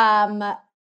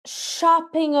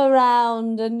shopping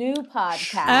around a new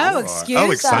podcast. Oh,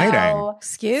 exciting.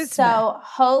 Excuse me. So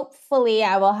hopefully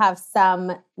I will have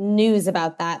some news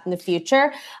about that in the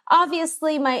future.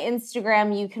 Obviously, my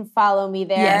Instagram, you can follow me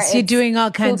there. Yes, you're doing all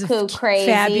kinds of crazy,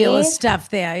 fabulous stuff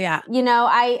there. Yeah. You know,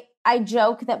 I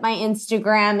joke that my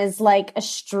Instagram is like a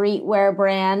streetwear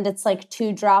brand. It's like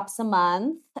 2 drops a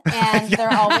month, and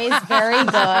they're always very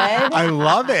good. I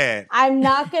love it. I'm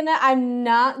not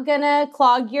gonna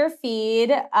clog your feed.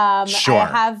 Sure.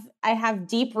 I have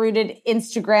deep-rooted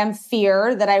Instagram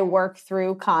fear that I work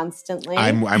through constantly.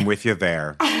 I'm with you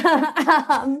there.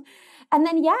 And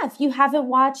then, if you haven't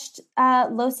watched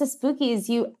Los Spookies,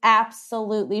 you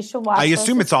absolutely should watch. I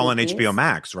assume Los it's all on Spookies. HBO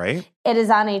Max, right? It is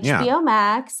on HBO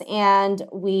Max, and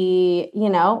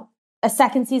a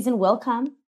second season will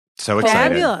come. So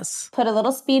excited. Fabulous. Put a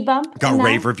little speed bump. Got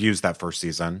rave reviews that first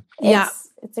season.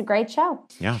 It's a great show.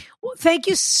 Yeah. Well, thank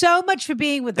you so much for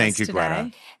being with us today. Thank you,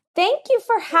 Greta. Thank you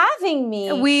for having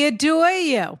me. We adore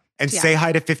you. And say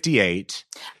hi to 58.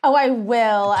 Oh, I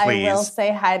will. Please. I will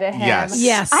say hi to him.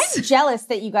 Yes. I'm jealous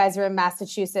that you guys are in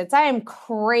Massachusetts. I am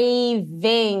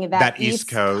craving that East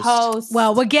Coast.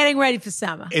 Well, we're getting ready for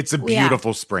summer. It's a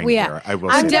beautiful spring here. I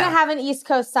will say I'm going to that. have an East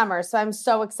Coast summer, so I'm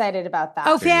so excited about that.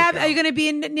 Oh, fab. Are you going to be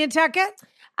in Nantucket?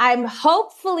 I'm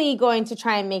hopefully going to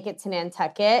try and make it to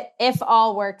Nantucket if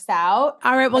all works out.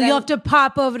 All right. Well, you'll have to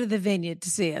pop over to the vineyard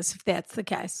to see us if that's the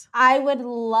case. I would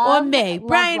love. Or me.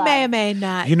 Brian may or may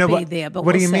not be there. But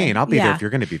what do we'll you mean? see. I'll be there if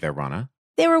you're going to be there, Rana.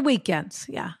 There were weekends.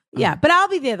 Yeah. Yeah. But I'll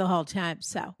be there the whole time.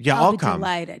 So I'll be come.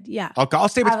 Delighted. Yeah. I'll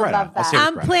stay with I would Greta. love that. I'll stay with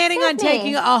I'm Greta. planning on Sydney.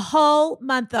 taking a whole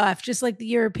month off, just like the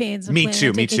Europeans. Me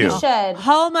too. You should.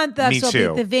 Whole month off, Me so I'll too. be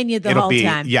at the vineyard the whole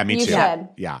time. Yeah, me You too. should.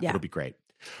 Yeah, it'll be great.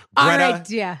 All Greta, right.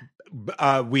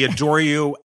 Yeah. We adore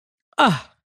you. Oh,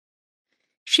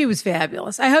 she was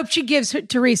fabulous. I hope she gives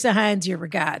Teresa Hines your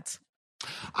regards.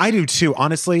 I do too.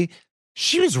 Honestly,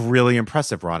 she was really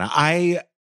impressive, Rana. I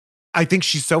think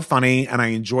she's so funny and I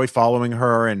enjoy following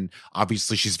her. And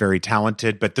obviously she's very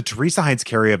talented, but the Teresa Hines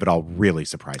Carey of it all really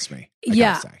surprised me. I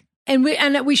gotta say. And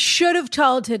we should have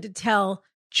told her to tell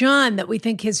John that we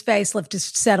think his facelift is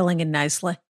settling in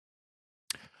nicely.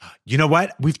 You know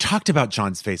what? We've talked about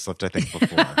John's facelift, I think,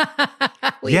 before.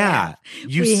 We have.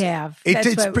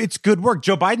 It's good work.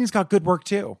 Joe Biden's got good work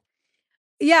too.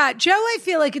 Yeah, Joe, I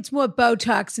feel like it's more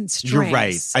Botox and strings. You're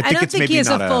right. I don't think he has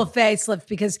a full facelift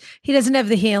because he doesn't have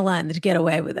the hairline to get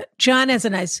away with it. John has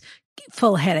a nice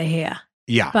full head of hair.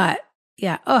 Yeah. But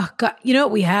yeah. Oh, God. You know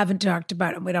what we haven't talked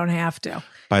about and we don't have to.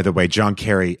 By the way, John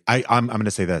Kerry, I'm going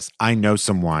to say this. I know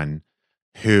someone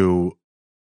who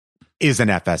is an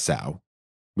FSO.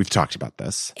 We've talked about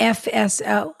this.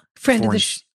 FSO? Friend of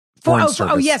the Foreign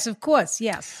Service. Oh, yes, of course.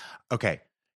 Yes. Okay.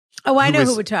 Oh, I know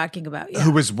who we're talking about. Yeah.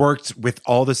 Who has worked with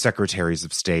all the secretaries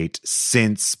of state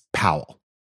since Powell.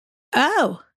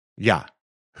 Oh. Yeah.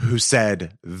 Who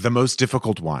said the most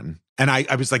difficult one. And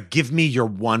I was like, give me your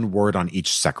one word on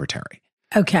each secretary.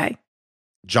 Okay.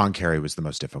 John Kerry was the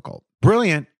most difficult.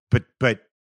 Brilliant, but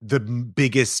the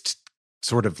biggest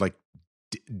sort of like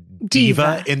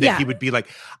diva in that he would be like,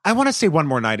 I want to stay one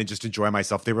more night and just enjoy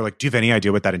myself. They were like, do you have any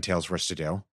idea what that entails for us to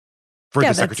do? For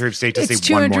the Secretary of State to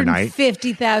say one more night? It's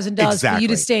 $250,000 for you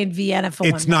to stay in Vienna for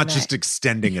one more night. It's not just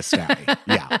extending a stay.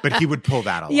 Yeah, but he would pull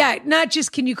that a lot. Yeah, not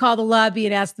just can you call the lobby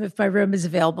and ask them if my room is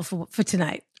available for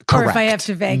tonight. Correct. Or if I have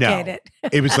to vacate it.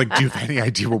 It was like, do you have any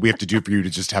idea what we have to do for you to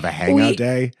just have a hangout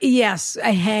day? Yes,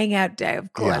 a hangout day,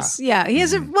 of course. Yeah, he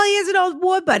has an old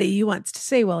war buddy he wants to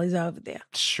see while he's over there.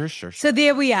 Sure. So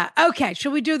there we are. Okay,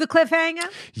 shall we do the cliffhanger?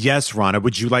 Yes, Rana,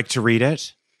 would you like to read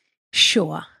it?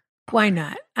 Sure. Why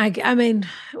not? I mean,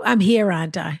 I'm here,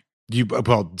 aren't I?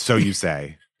 So you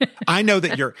say. I know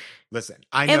that you're. Listen,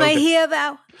 I know. Am I here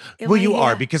though? You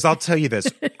are, because I'll tell you this.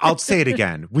 I'll say it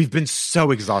again. We've been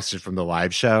so exhausted from the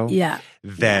live show. Yeah.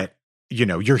 That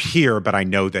you're here, but I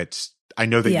know that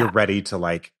you're ready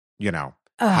to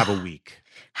have a week.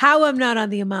 How I'm not on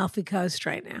the Amalfi Coast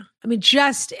right now. I mean,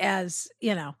 just as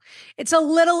it's a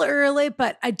little early,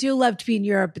 but I do love to be in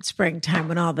Europe at springtime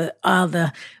when all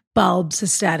the bulbs are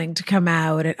starting to come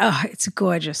out, and it's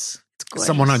gorgeous. It's gorgeous.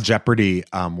 Someone on Jeopardy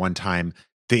one time,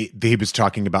 he was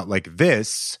talking about like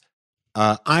this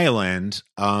island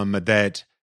that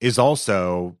is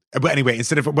also. But anyway,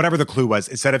 instead of whatever the clue was,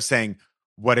 instead of saying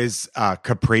what is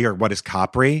Capri or what is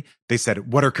Capri, they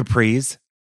said what are capris,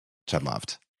 which I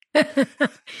loved.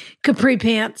 Capri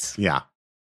pants. Yeah.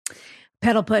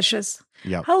 Pedal pushes.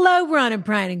 Yeah. Hello, Ron and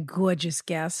Brian, and gorgeous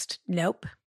guest. Nope.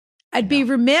 I'd be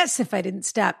remiss if I didn't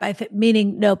stop by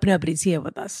meaning nope, nobody's here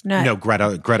with us. No,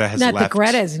 Greta has not left. That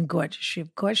Greta isn't gorgeous.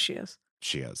 Of course she is.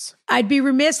 She is. I'd be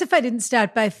remiss if I didn't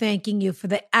start by thanking you for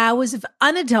the hours of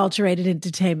unadulterated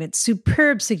entertainment,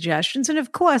 superb suggestions, and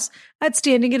of course,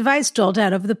 outstanding advice doled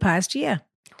out over the past year.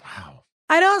 Wow.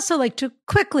 I'd also like to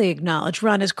quickly acknowledge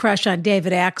Ronna's crush on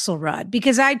David Axelrod,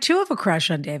 because I too have a crush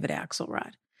on David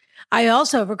Axelrod. I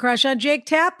also have a crush on Jake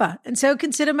Tapper, and so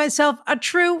consider myself a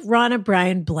true Ronna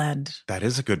Bryan blend. That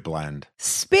is a good blend.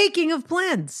 Speaking of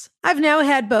blends, I've now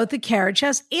had both the Carriage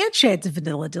House and Shades of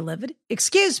Vanilla delivered,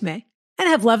 and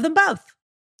have loved them both.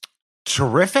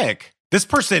 Terrific. This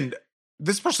person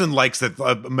likes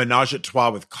a menage a trois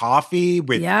with coffee,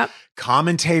 with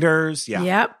commentators. Yeah.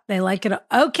 Yep. They like it.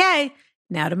 Okay.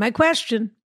 Now to my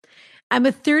question. I'm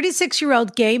a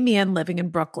 36-year-old gay man living in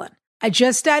Brooklyn. I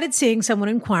just started seeing someone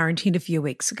in quarantine a few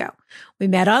weeks ago. We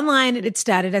met online and it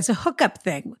started as a hookup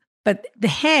thing, but the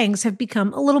hangs have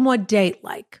become a little more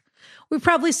date-like. We've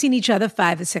probably seen each other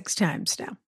 5 or 6 times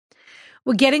now.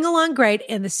 We're getting along great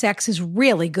and the sex is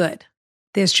really good.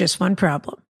 There's just one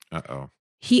problem. Uh-oh.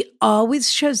 He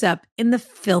always shows up in the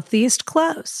filthiest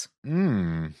clothes.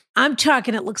 I'm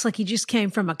talking, it looks like he just came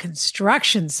from a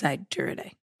construction site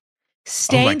dirty.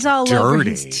 Stains all over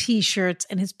his T-shirts,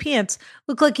 and his pants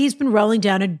look like he's been rolling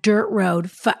down a dirt road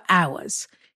for hours.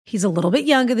 He's a little bit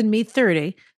younger than me,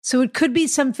 30, so it could be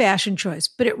some fashion choice,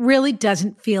 but it really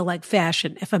doesn't feel like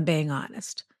fashion, if I'm being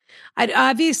honest. I'd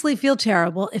obviously feel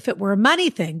terrible if it were a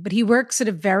money thing, but he works at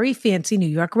a very fancy New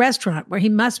York restaurant where he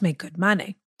must make good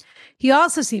money. He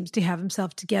also seems to have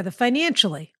himself together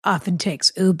financially, often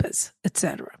takes Ubers,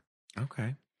 etc.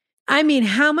 Okay. I mean,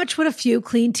 how much would a few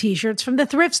clean T-shirts from the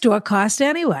thrift store cost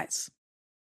anyways?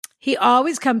 He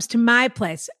always comes to my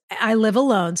place. I live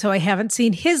alone, so I haven't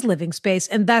seen his living space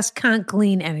and thus can't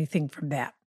glean anything from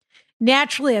that.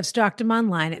 Naturally, I've stalked him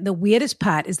online, and the weirdest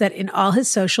part is that in all his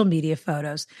social media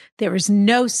photos, there is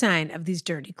no sign of these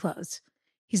dirty clothes.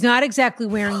 He's not exactly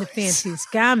wearing the fanciest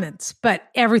garments, but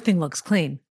everything looks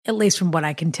clean, at least from what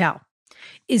I can tell.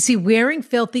 Is he wearing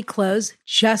filthy clothes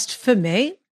just for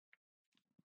me?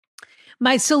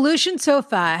 My solution so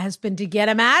far has been to get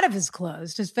him out of his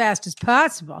clothes as fast as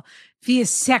possible via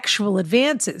sexual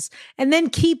advances, and then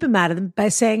keep him out of them by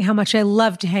saying how much I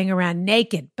love to hang around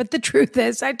naked. But the truth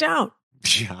is, I don't.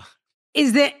 Yeah.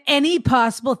 Is there any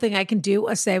possible thing I can do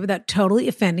or say without totally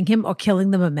offending him or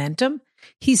killing the momentum?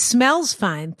 He smells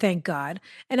fine, thank God,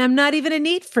 and I'm not even a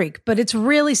neat freak, but it's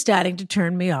really starting to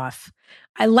turn me off.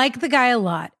 I like the guy a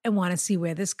lot and want to see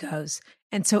where this goes,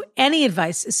 and so any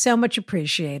advice is so much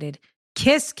appreciated.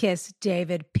 Kiss, kiss,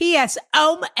 David. P.S.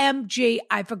 OMG,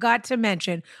 I forgot to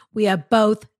mention, we are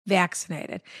both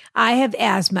vaccinated. I have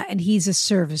asthma and he's a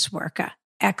service worker.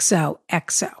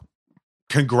 XOXO.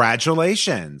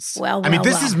 Congratulations. Well, I mean,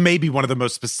 this is maybe one of the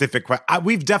most specific questions.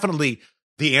 We've definitely,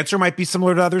 the answer might be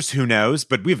similar to others. Who knows?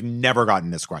 But we've never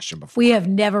gotten this question before. We have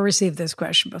never received this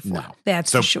question before. No.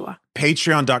 That's for sure.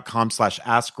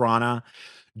 Patreon.com/AskRana.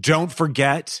 Don't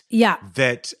forget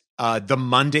that the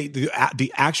Monday,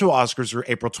 the actual Oscars are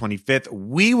April 25th.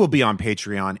 We will be on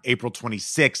Patreon April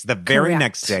 26th, the very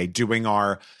next day, doing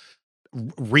our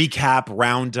recap,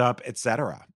 roundup,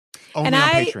 etc. Only on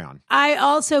Patreon. I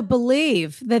also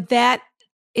believe that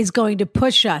is going to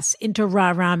push us into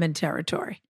raw ramen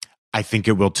territory. I think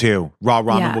it will too. Raw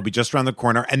ramen will be just around the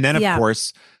corner. And then, of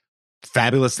course,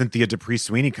 fabulous Cynthia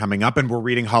Dupree-Sweeney coming up. And we're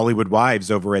reading Hollywood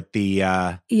Wives over at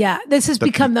the... this has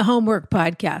become the homework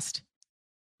podcast.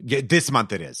 Yeah, this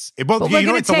month it is. It's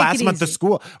the last month of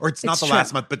school. Or it's not the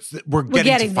last month, but we're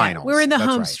getting to finals. We're in the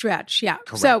home stretch. Yeah.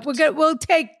 Correct. So we'll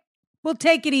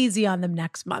take it easy on them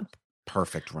next month.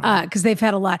 Perfect run. Because they've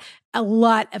had a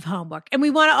lot of homework. And we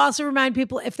want to also remind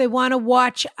people, if they want to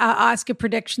watch Oscar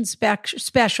prediction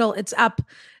special, it's up,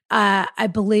 I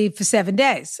believe, for 7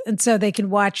 days. And so they can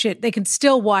watch it. They can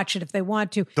still watch it if they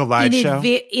want to. The live show?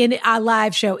 In a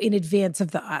live show in advance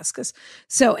of the Oscars.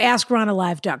 So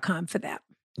askronalive.com for that.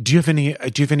 Do you have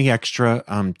any extra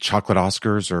chocolate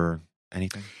Oscars or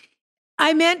anything?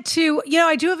 I meant to,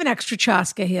 I do have an extra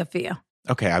Chaska here for you.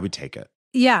 Okay, I would take it.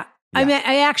 Yeah.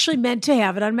 I actually meant to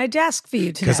have it on my desk for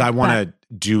you today. Because I want to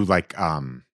do like a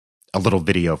little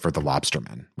video for the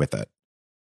Lobsterman with it.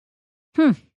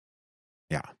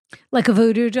 Yeah. Like a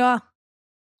voodoo doll?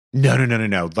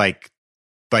 No. Like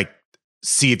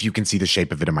see if you can see the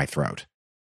shape of it in my throat.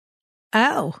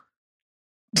 Oh.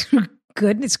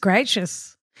 Goodness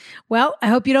gracious. Well, I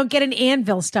hope you don't get an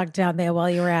anvil stuck down there while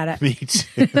you're at it. Me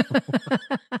too.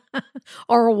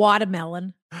 Or a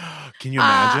watermelon. Can you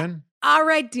imagine? All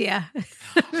right, dear.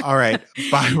 All right.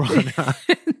 Bye, Ronna.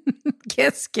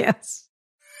 Kiss, kiss.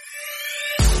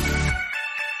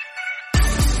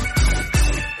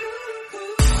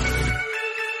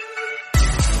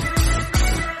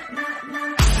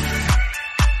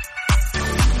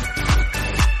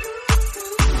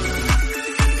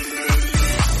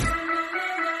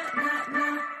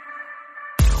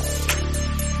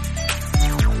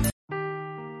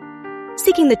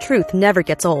 Seeking the truth never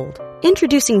gets old.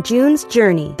 Introducing June's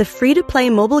Journey, the free-to-play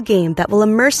mobile game that will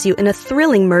immerse you in a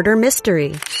thrilling murder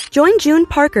mystery. Join June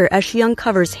Parker as she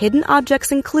uncovers hidden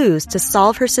objects and clues to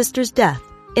solve her sister's death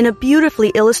in a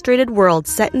beautifully illustrated world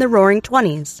set in the Roaring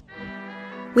 '20s.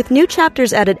 With new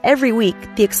chapters added every week,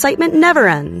 the excitement never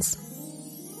ends.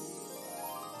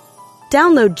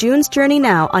 Download June's Journey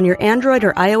now on your Android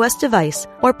or iOS device,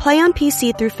 or play on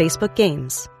PC through Facebook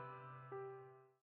Games.